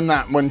she learned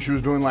that when she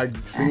was doing like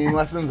singing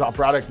lessons,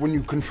 operatic, when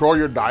you control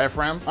your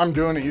diaphragm. I'm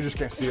doing it, you just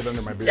can't see it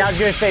under my beard. Yeah, I was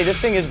gonna say,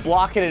 this thing is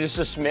blocking it just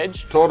a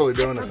smidge. Totally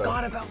doing it though.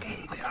 I forgot about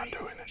Katy Perry. I'm not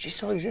doing it. She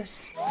still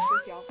exists.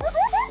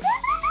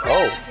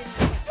 Oh.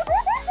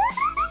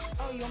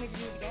 You want me to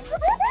do it again?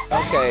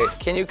 Okay,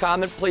 can you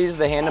comment please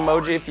the hand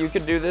emoji if you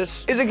could do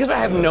this? Is it because I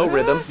have no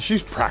rhythm?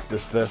 She's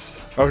practiced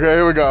this. Okay,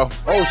 here we go.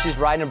 Oh, she's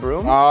riding a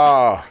broom?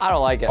 Ah. I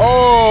don't like it.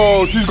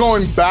 Oh, she's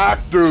going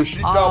back through.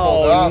 She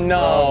doubled up.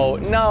 No,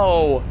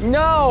 no,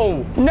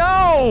 no,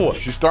 no!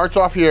 She starts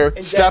off here,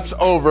 steps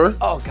over.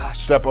 Oh gosh.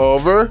 Step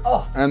over,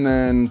 and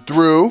then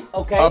through.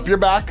 Okay. Up your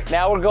back.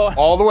 Now we're going.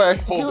 All the way.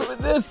 Hold Do it.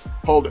 this.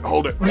 Hold it,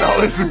 hold it. No,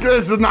 this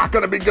is not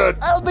gonna be good.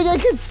 I don't think I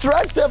can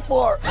stretch that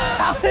far.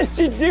 How does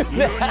she do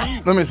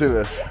that? Let me see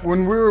this.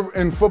 When we were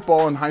in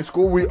football in high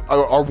school,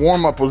 our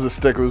warm-up was a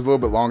stick. It was a little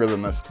bit longer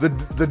than this.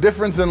 The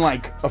difference in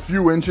like a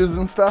few inches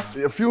and stuff,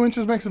 a few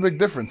inches makes a big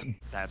difference.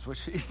 That's what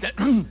she said.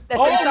 That's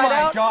oh inside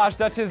my out? gosh,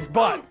 that's his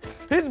butt.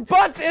 His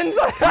butt's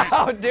inside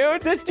out,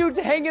 dude. This dude's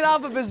hanging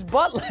off of his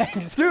butt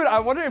legs. Dude, I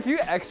wonder if you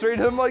x-rayed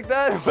him like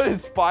that, what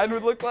his spine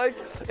would look like.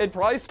 It'd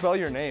probably spell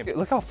your name.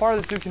 Look how far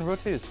this dude can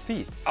rotate his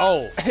feet.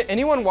 Oh.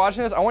 Anyone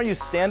watching this, I want you to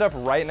stand up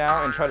right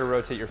now and try to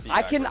rotate your feet.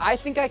 I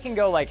think I can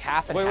go like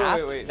half and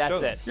half. Wait.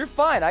 That's it. You're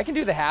fine. I can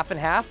do the half and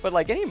half, but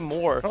like any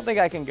more, I don't think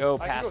I can go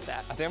past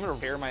that. I think I'm gonna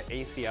tear my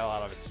ACL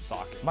out of its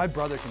socket. My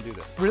brother can do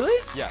this.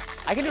 Really? Yes.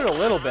 I can do it a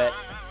little bit.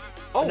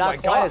 Oh not my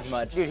quite gosh. as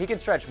much. Dude, he can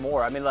stretch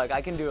more. I mean, like,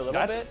 I can do a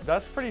little bit.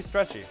 That's pretty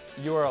stretchy.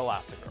 You are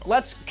Elastigirl.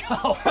 Let's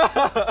go.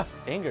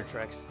 Finger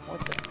tricks.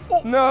 What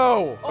the?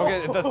 No.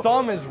 Okay, the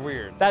thumb is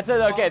weird. That's it.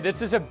 Okay,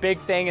 this is a big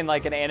thing in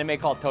like an anime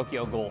called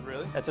Tokyo Ghoul.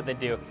 Really? That's what they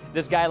do.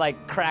 This guy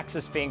like cracks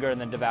his finger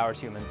and then devours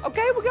humans.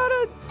 Okay, we got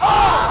it.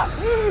 Ah!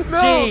 No.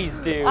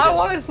 Jeez, dude. I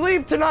want to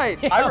sleep tonight.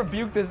 Yeah. I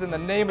rebuke this in the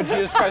name of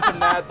Jesus Christ and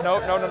that.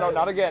 No,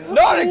 not again.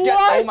 Not again.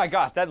 What? Oh my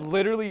gosh, that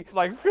literally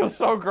like feels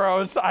so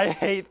gross. I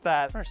hate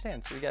that. I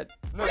understand. So we got.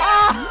 No.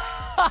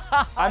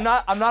 I'm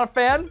not a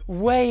fan.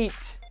 Wait.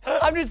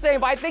 I'm just saying,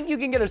 but I think you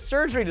can get a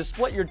surgery to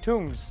split your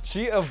tombs.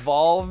 She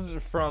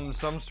evolved from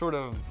some sort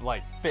of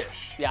like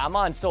fish. Yeah, I'm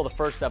on still the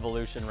first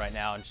evolution right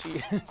now, and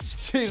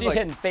she's like,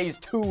 hitting phase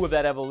 2 of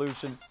that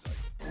evolution.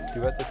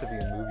 Do it this if you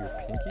can move your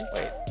pinky.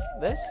 Wait,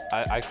 this?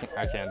 I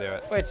can't do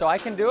it. Wait, so I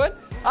can do it?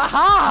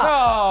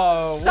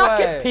 Aha! No Suck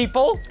way. it,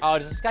 people! Oh,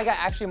 does this guy got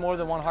actually more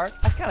than one heart?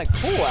 That's kind of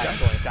cool,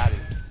 actually. That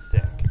is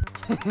sick.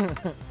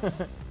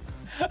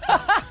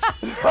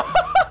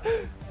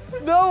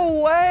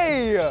 No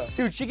way!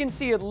 Dude, she can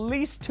see at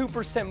least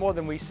 2% more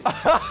than we see.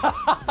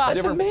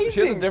 That's amazing. She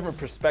has a different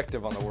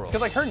perspective on the world.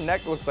 Because like her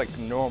neck looks like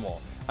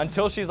normal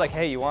until she's like,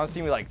 hey, you want to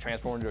see me like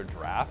transform into a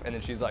giraffe? And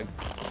then she's like,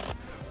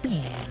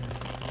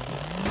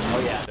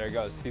 oh yeah, there he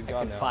goes. He's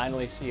gone now.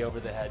 Finally see over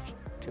the hedge.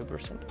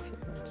 2% of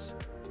humans.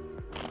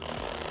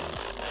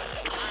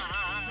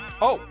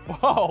 Oh,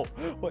 whoa!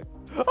 Wait.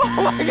 Oh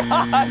my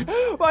god!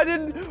 I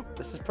didn't.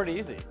 This is pretty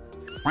easy.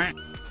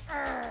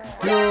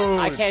 Dude,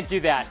 I can't do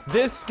that.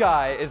 This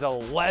guy is a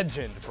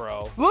legend,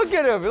 bro. Look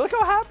at him. Look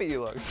how happy he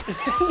looks.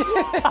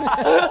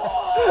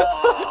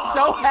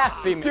 So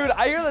happy, man. Dude,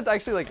 I hear that's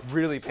actually like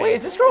really painful. Wait,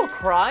 is this girl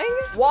crying?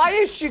 Why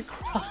is she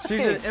crying?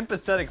 She's an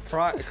empathetic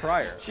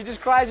crier. She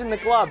just cries in the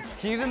club.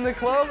 He's in the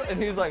club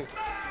and he's like,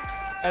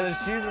 and then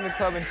she's in the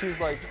club and she's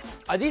like,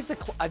 are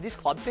these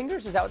club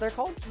fingers? Is that what they're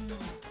called?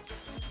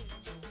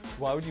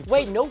 Why would you?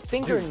 Wait, no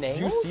fingernails?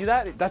 Do you see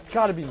that? That's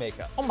gotta be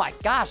makeup. Oh my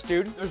gosh,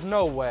 dude. There's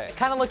no way. It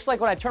kind of looks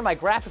like when I turn my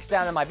graphics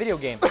down in my video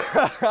game.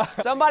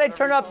 Somebody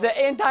turn up the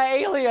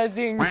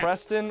anti-aliasing.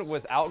 Preston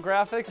without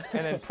graphics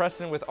and then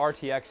Preston with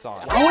RTX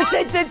on. Oh,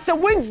 it's a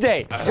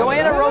Wednesday.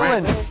 Joanna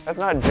Rollins. That's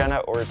not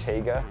Jenna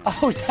Ortega.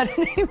 Oh, is that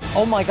a name?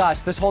 Oh my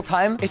gosh, this whole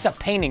time, it's a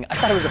painting. I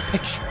thought it was a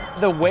picture.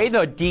 The way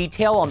the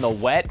detail on the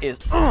wet is.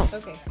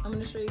 Okay, I'm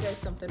gonna show you guys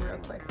something real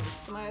quick.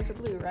 So my eyes are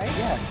blue, right?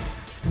 Yeah.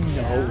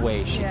 No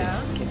way she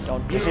can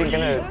don't do Is she it.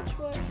 gonna? That's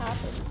what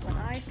happens when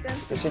I spend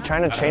some Is she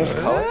trying to change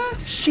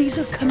colors? She's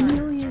a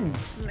chameleon.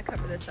 I'm gonna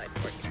cover this side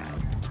for you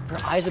guys. Her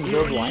eyes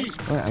absorb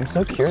light. Wait, I'm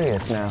so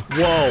curious now.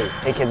 Whoa.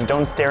 Hey kids,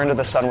 don't stare into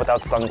the sun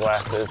without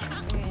sunglasses.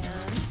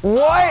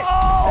 What?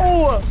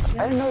 Oh!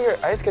 I didn't know your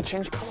eyes could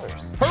change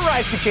colors. Her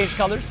eyes can change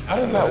colors. How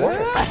does that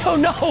work? I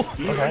don't know.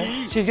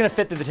 Okay. She's gonna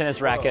fit through the tennis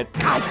racket.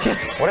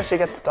 What if she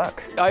gets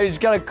stuck? I just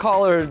gotta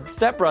call her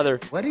stepbrother.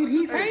 What did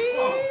he say?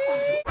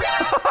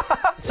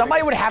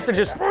 Somebody would have to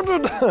just,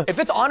 if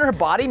it's on her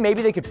body,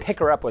 maybe they could pick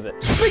her up with it.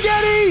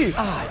 Spaghetti!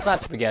 Ah, it's not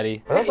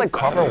spaghetti. Are those like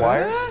copper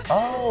wires?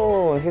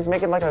 Oh, he's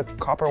making like a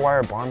copper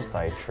wire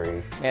bonsai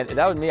tree. Man, if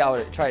that was me, I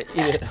would try to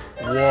eat it.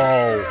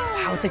 Whoa.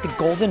 Wow, it's like the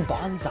golden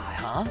bonsai,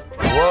 huh?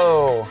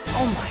 Whoa.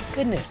 Oh my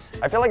goodness.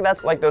 I feel like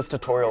that's like those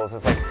tutorials.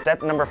 It's like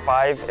step number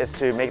 5 is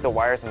to make the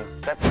wires, and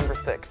step number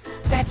 6.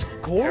 That's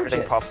gorgeous.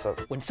 Everything pops up.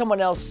 When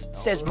someone else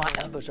says my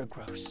elbows are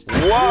gross.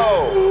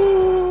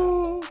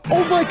 Whoa.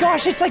 Oh my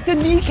gosh, it's like the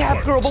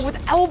kneecap girl, but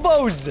with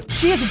elbows.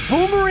 She has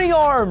boomerang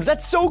arms.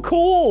 That's so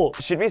cool.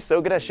 She'd be so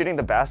good at shooting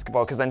the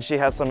basketball because then she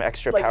has some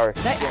extra power.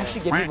 Can I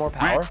actually give you more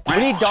power? We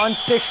need Don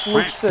 6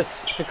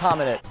 Luxus to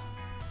comment it.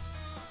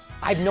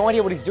 I have no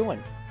idea what he's doing.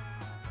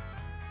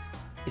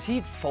 Is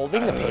he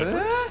folding the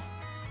papers?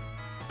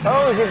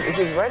 Oh,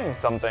 he's writing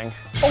something.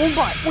 Oh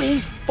my, wait,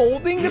 he's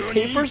folding the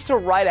papers to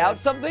write out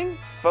something?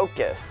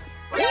 Focus.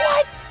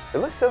 What? It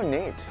looks so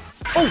neat.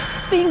 Oh,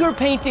 finger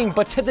painting,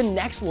 but to the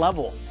next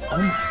level. Oh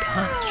my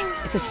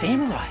gosh, it's a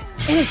samurai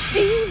and a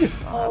steed.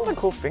 Oh, that's a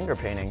cool finger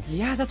painting.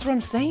 Yeah, that's what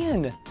I'm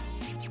saying.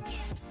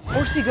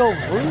 Horsey go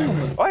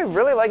vroom. Oh, I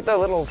really like the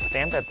little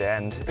stamp at the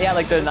end. Yeah,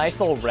 like the nice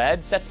little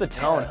red sets the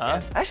tone, huh?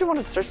 Yes. I actually want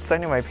to start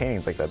signing my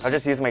paintings like that. I'll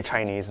just use my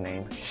Chinese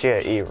name,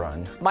 Xie Yi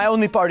Run. My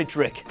only party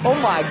trick. Oh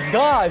my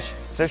gosh.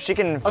 So she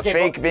can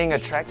fake being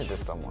attracted to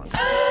someone.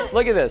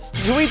 Look at this.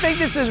 Do we think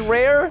this is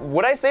rare?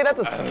 Would I say that's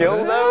a skill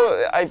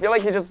though? I feel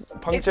like he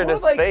just punctured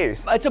his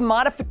face. It's a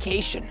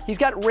modification. He's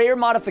got rare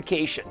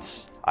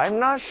modifications. I'm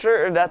not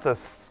sure if that's a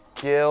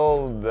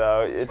skill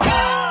though.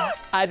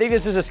 I think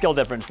this is a skill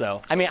difference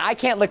though. I mean, I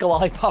can't lick a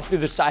lollipop through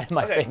the side of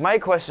my face. My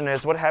question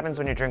is, what happens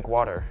when you drink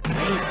water?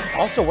 Great.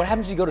 Also, what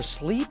happens when you go to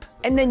sleep?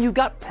 And then you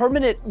got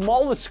permanent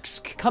mollusks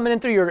coming in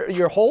through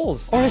your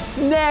holes. Or a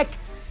snack.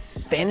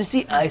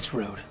 Fantasy Ice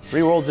Road.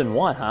 3 worlds in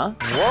 1, huh?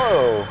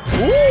 Whoa.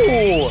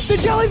 Ooh, the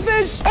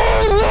jellyfish.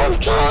 I love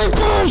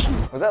jellyfish.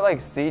 Was that like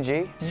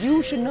CG?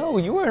 You should know,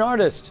 you were an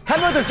artist. Tell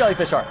me what those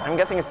jellyfish are. I'm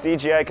guessing it's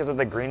CGI because of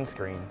the green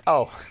screen.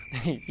 Oh,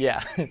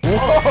 yeah. Whoa.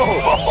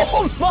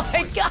 Oh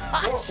my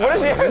gosh. What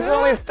if she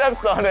accidentally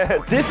steps on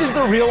it? This is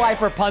the real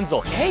life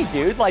Rapunzel. Hey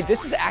dude, like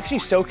this is actually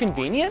so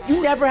convenient.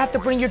 You never have to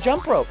bring your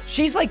jump rope.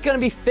 She's like gonna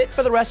be fit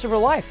for the rest of her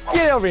life.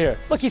 Get over here.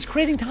 Look, he's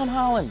creating Tom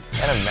Holland.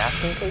 And a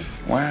masking tape?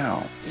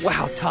 Wow.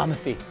 Wow,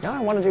 Tomothy. Now I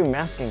want to do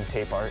masking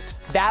tape art.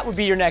 That would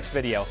be your next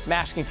video,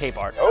 masking tape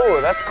art.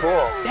 Oh, that's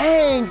cool.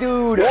 Dang,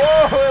 dude.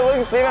 Whoa, it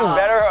looks even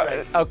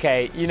better.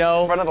 Okay, you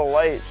know, In front of the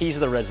light. He's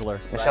the Rizzler.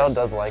 Michelle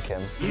does like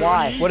him.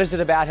 Why? What is it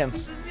about him?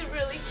 This is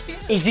really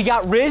cute. Is he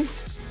got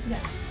Riz?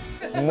 Yes.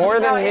 More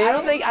than me? I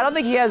don't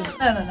think he has.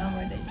 I don't know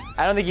more than you.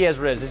 I don't think he has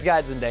Riz. He's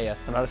got Zendaya.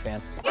 I'm not a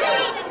fan.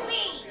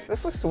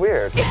 This looks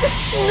weird. It's a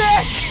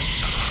snack.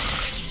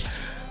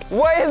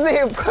 Why is he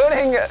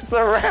putting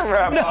saran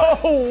wrap on?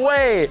 No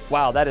way.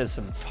 Wow, that is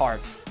some tart.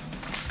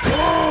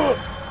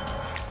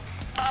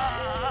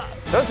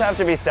 Those have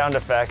to be sound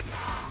effects.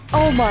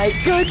 Oh my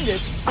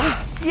goodness.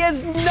 He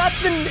has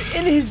nothing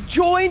in his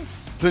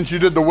joints. Since you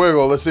did the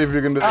wiggle, let's see if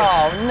you can do this.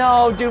 Oh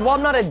no, dude. Well,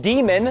 I'm not a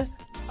demon.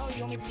 Oh,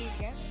 you want me to do it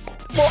again?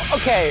 Well,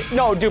 okay.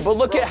 No, dude, but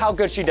look at how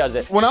good she does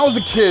it. When I was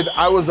a kid,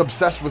 I was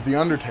obsessed with The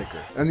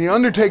Undertaker. And The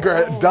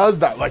Undertaker does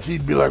that. Like,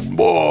 he'd be like,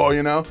 whoa,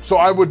 you know? So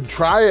I would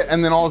try it,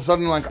 and then all of a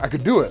sudden, like, I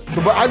could do it.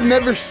 So, but I've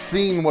never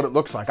seen what it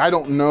looks like. I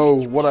don't know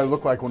what I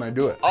look like when I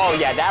do it. Oh,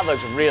 yeah, that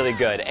looks really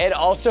good. And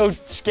also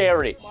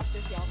scary. Watch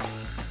this, y'all.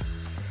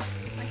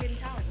 It's my hidden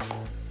talent. Oh,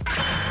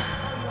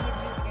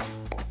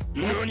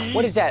 you want me to do it again?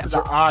 What is that? It's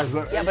her eyes.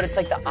 Yeah, but it's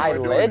like the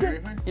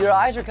eyelid. Your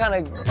eyes are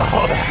kind of.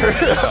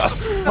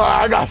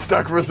 I got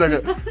stuck for a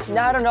second.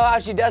 No, I don't know how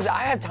she does it. I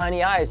have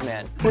tiny eyes,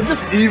 man. We're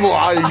just evil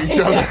eyeing each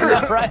other.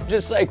 Yeah, right?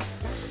 Just like.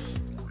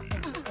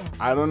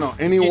 I don't know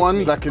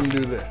anyone that can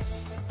do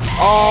this.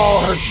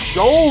 Oh, her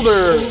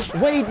shoulder.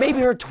 Wait,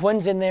 maybe her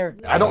twin's in there.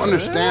 I don't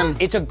understand.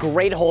 It's a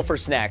great hole for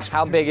snacks.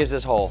 How big is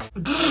this hole?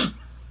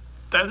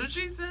 That's what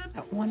she said.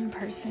 One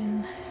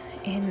person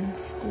in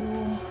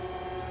school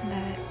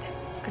that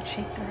could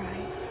shake their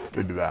eyes.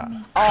 They do that.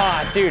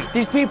 Ah, dude,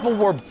 these people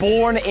were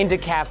born into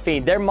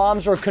caffeine. Their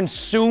moms were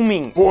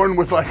consuming. Born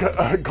with like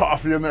a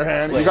coffee in their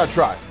hand. You gotta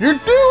try. You're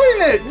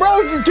doing it,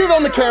 bro. You get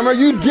on the camera,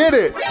 you did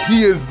it.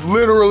 He is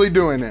literally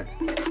doing it.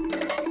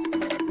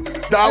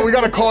 Now we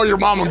gotta call your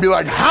mom and be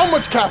like, how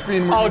much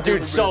caffeine were you Oh,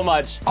 dude, so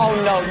much. Oh,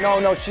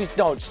 no,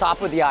 don't.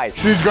 Stop with the eyes.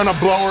 She's gonna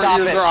blow her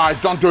ears, her eyes.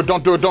 Don't do it,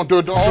 don't do it, don't do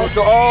it, don't do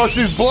it. Oh,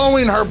 she's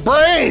blowing her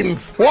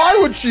brains. Why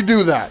would she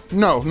do that?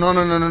 No.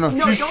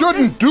 She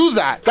shouldn't do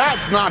that.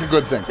 That's not a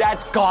good thing.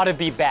 That's gotta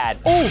be bad.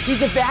 Oh,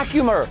 he's a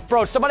vacuumer.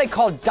 Bro, somebody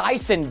called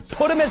Dyson.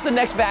 Put him as the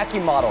next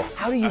vacuum model.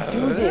 How do you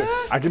do this?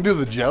 I can do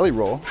the jelly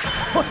roll.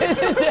 What is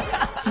it?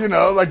 You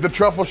know, like the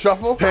truffle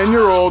shuffle.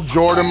 10-year-old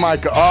Jordan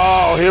Micah.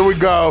 Oh, here we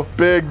go.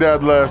 Big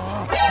deadlift.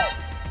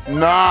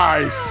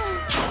 Nice.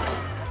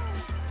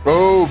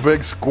 Oh,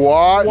 big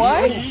squat.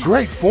 What?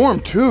 Great form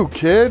too,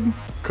 kid.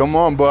 Come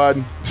on,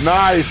 bud.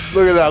 Nice.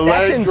 Look at that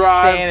leg drive.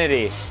 That's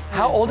insanity.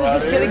 How old is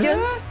this kid again?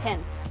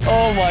 10.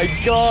 Oh my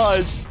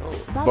gosh.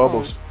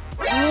 Bubbles.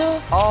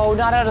 Oh,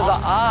 not out of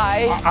the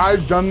eye.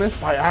 I've done this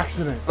by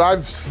accident.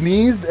 I've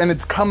sneezed and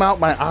it's come out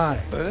my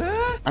eye.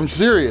 I'm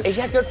serious. Is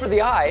that good for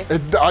the eye?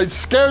 I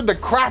scared the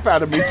crap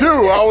out of me too.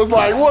 I was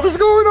like, what is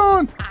going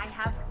on? I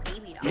have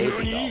baby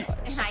dolls,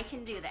 and I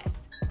can do this.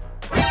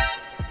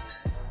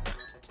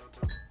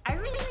 I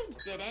really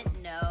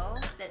didn't know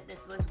that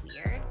this was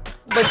weird.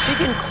 But she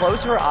can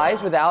close her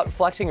eyes without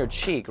flexing her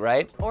cheek,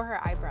 right? Or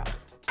her eyebrows.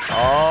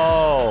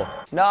 Oh.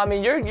 No, I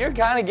mean, you're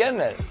kind of getting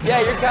it.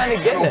 Yeah, you're kind of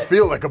I getting don't it.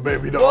 feel like a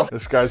baby doll.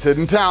 This guy's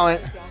hidden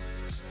talent.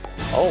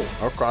 Oh.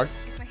 Okay.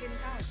 It's my hidden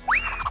talent.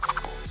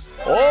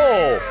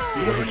 Oh.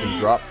 Where he can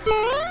drop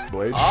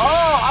blades.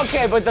 Oh,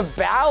 okay, but the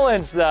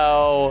balance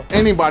though.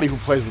 Anybody who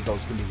plays with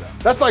those can do that.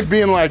 That's like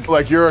being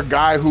like you're a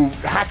guy who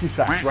hacky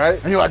sacks,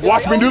 right? And you're like,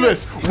 watch me do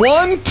this.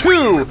 1,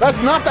 2. That's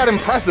not that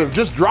impressive.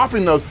 Just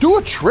dropping those. Do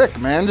a trick,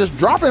 man. Just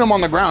dropping them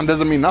on the ground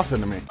doesn't mean nothing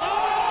to me.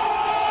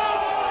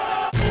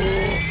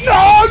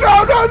 No,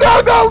 no, no,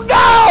 no, no,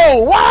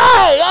 no!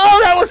 Why? Oh,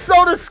 that was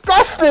so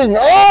disgusting.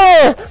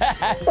 Oh,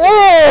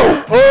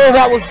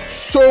 that was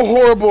so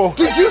horrible.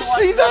 Did you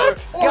see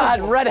that?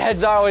 God,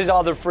 redheads are always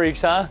all the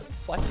freaks, huh?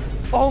 What?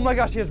 Oh my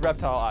gosh, he has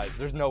reptile eyes.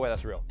 There's no way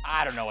that's real.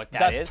 I don't know what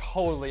that is. That's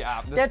totally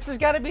out. That's just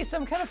gotta be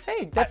some kind of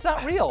fake. That's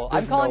not real.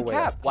 I'm calling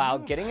cap. Wow,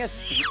 getting a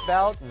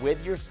seatbelt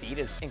with your feet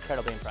is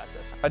incredibly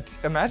impressive.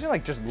 Imagine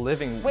like just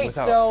living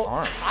without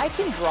arms. I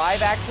can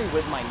drive actually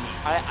with my knee.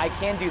 I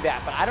can do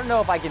that, but I don't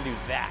know if I can do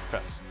that.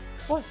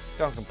 What?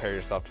 Don't compare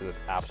yourself to this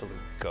absolute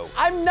goat.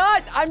 I'm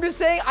not. I'm just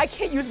saying I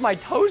can't use my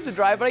toes to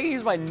drive, but I can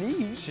use my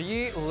knees.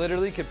 She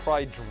literally could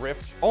probably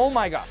drift. Oh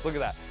my gosh, look at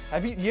that.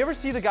 You ever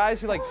see the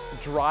guys who like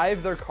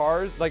drive their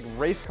cars, like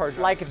race car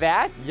drivers? Like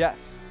that?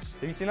 Yes.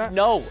 Have you seen that?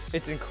 No.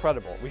 It's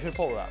incredible. We should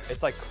pull it up.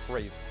 It's like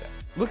crazy sick.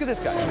 Look at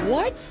this guy.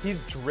 What? He's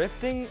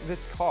drifting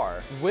this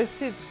car with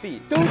his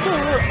feet. Those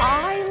are her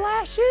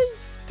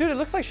eyelashes? Dude, it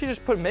looks like she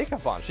just put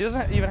makeup on. She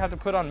doesn't even have to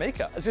put on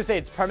makeup. I was gonna say,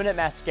 it's permanent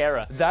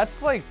mascara.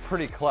 That's like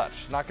pretty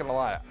clutch, not gonna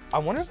lie. I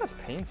wonder if that's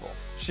painful.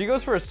 She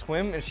goes for a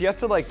swim and she has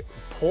to like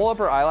pull up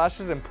her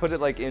eyelashes and put it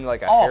like in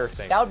like a hair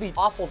thing. That would be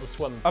awful to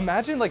swim.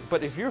 Imagine like,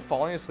 but if you're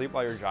falling asleep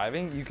while you're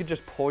driving, you could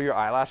just pull your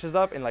eyelashes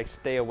up and like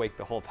stay awake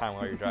the whole time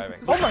while you're driving.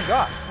 Oh my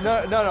gosh.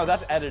 No,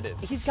 that's edited.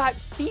 He's got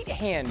feet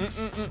hands.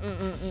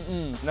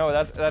 No,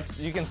 that's,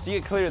 you can see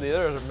it clearly.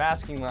 Those are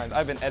masking lines.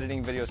 I've been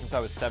editing videos since I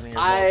was 7 years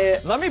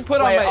old. Let me put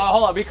on my,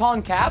 hold on, are we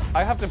calling cap?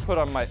 I have to put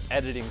on my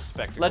editing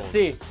spectacles. Let's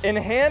see.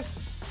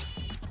 Enhance.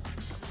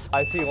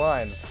 I see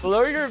lines.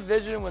 Blur your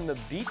vision when the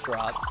beat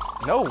drops.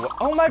 No,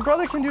 oh, my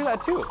brother can do that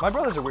too. My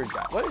brother's a weird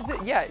guy. What is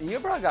it? Yeah, your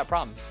brother got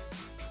problems.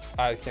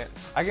 I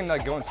can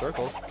like go in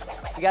circles.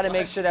 You gotta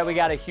make sure that we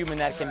got a human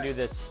that can do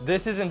this.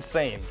 This is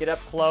insane. Get up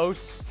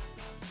close.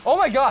 Oh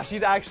my gosh,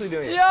 he's actually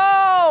doing it.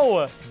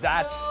 Yo!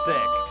 That's sick.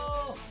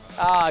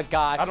 Oh,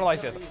 God. I don't like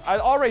this. I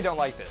already don't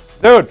like this.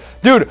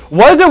 Dude,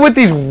 what is it with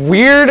these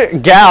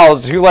weird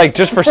gals who like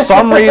just for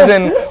some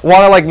reason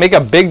want to like make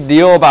a big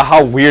deal about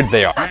how weird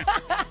they are?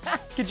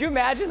 Could you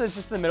imagine this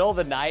just in the middle of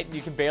the night and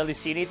you can barely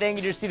see anything?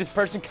 You just see this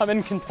person come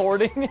in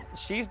contorting?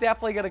 She's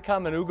definitely gonna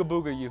come and ooga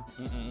booga you.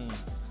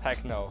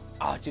 Heck no.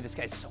 Oh, dude, this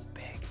guy's so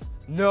big.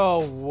 No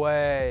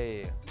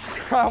way.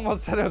 I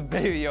almost said it was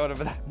Baby Yoda,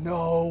 but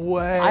no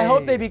way. I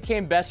hope they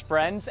became best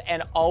friends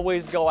and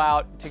always go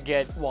out to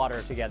get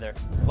water together.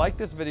 Like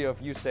this video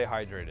if you stay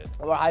hydrated.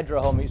 We're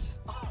hydro homies.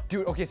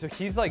 Dude, okay, so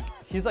he's like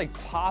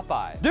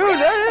Popeye. Dude,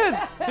 there it is.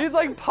 He's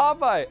like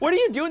Popeye. What do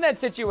you do in that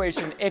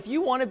situation? If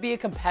you want to be a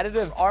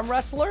competitive arm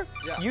wrestler,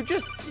 you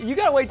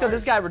gotta wait till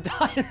this guy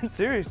retires.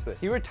 Seriously,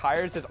 he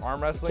retires his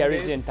arm wrestling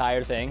Carries days. the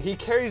entire thing. He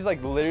carries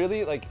like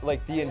literally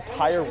like the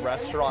entire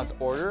restaurant's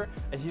order,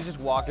 and he's just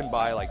walking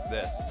by like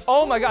this.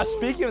 Oh my gosh,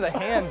 speaking of the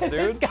hands, dude.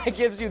 This guy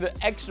gives you the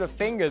extra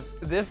fingers.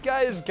 This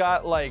guy's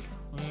got like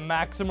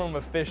maximum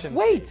efficiency.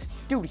 Wait,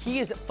 dude, he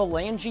is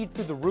phalangeed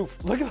through the roof.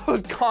 Look at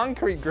those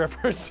concrete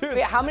grippers, dude.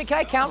 Wait, how many, can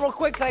I count real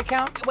quick? Can I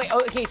count? Wait,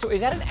 okay, so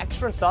is that an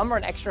extra thumb or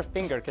an extra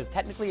finger? Because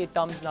technically a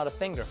thumb's not a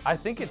finger. I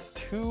think it's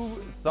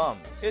 2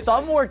 thumbs.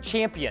 Thumb or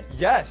champion?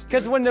 Yes.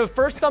 Because when the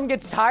first thumb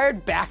gets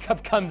tired,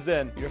 backup comes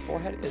in. Your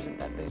forehead isn't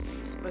that big.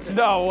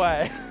 No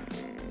way.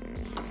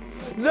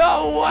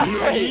 No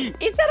way!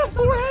 Is that a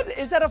forehead?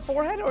 Is that a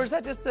forehead or is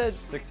that just a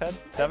 6 head?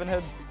 7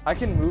 head? I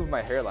can move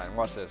my hairline.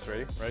 Watch this.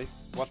 Ready? Ready?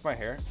 Watch my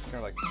hair. It's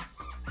kind of like.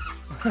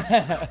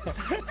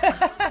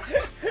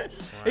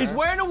 He's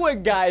wearing a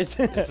wig, guys.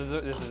 This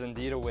is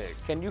indeed a wig.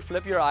 Can you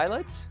flip your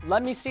eyelids?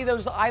 Let me see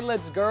those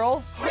eyelids,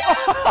 girl.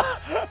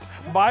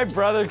 My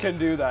brother can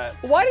do that.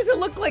 Why does it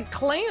look like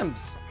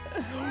clams?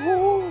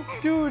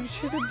 Dude,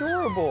 she's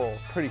adorable.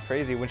 Pretty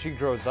crazy. When she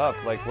grows up,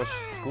 like, what's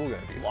school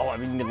gonna be? Oh, I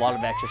mean, a lot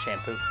of extra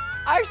shampoo.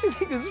 I actually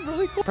think this is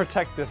really cool.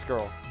 Protect this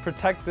girl.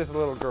 Protect this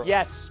little girl.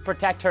 Yes,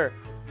 protect her.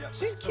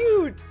 She's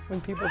cute.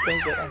 When people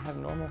think that I have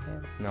normal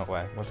hands. No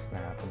way. What's gonna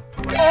happen?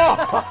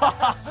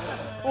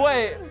 Oh!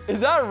 Wait,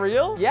 is that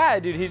real? Yeah,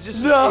 dude. He's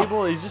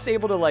just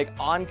able to like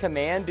on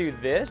command do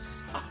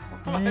this.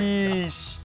 Yeesh.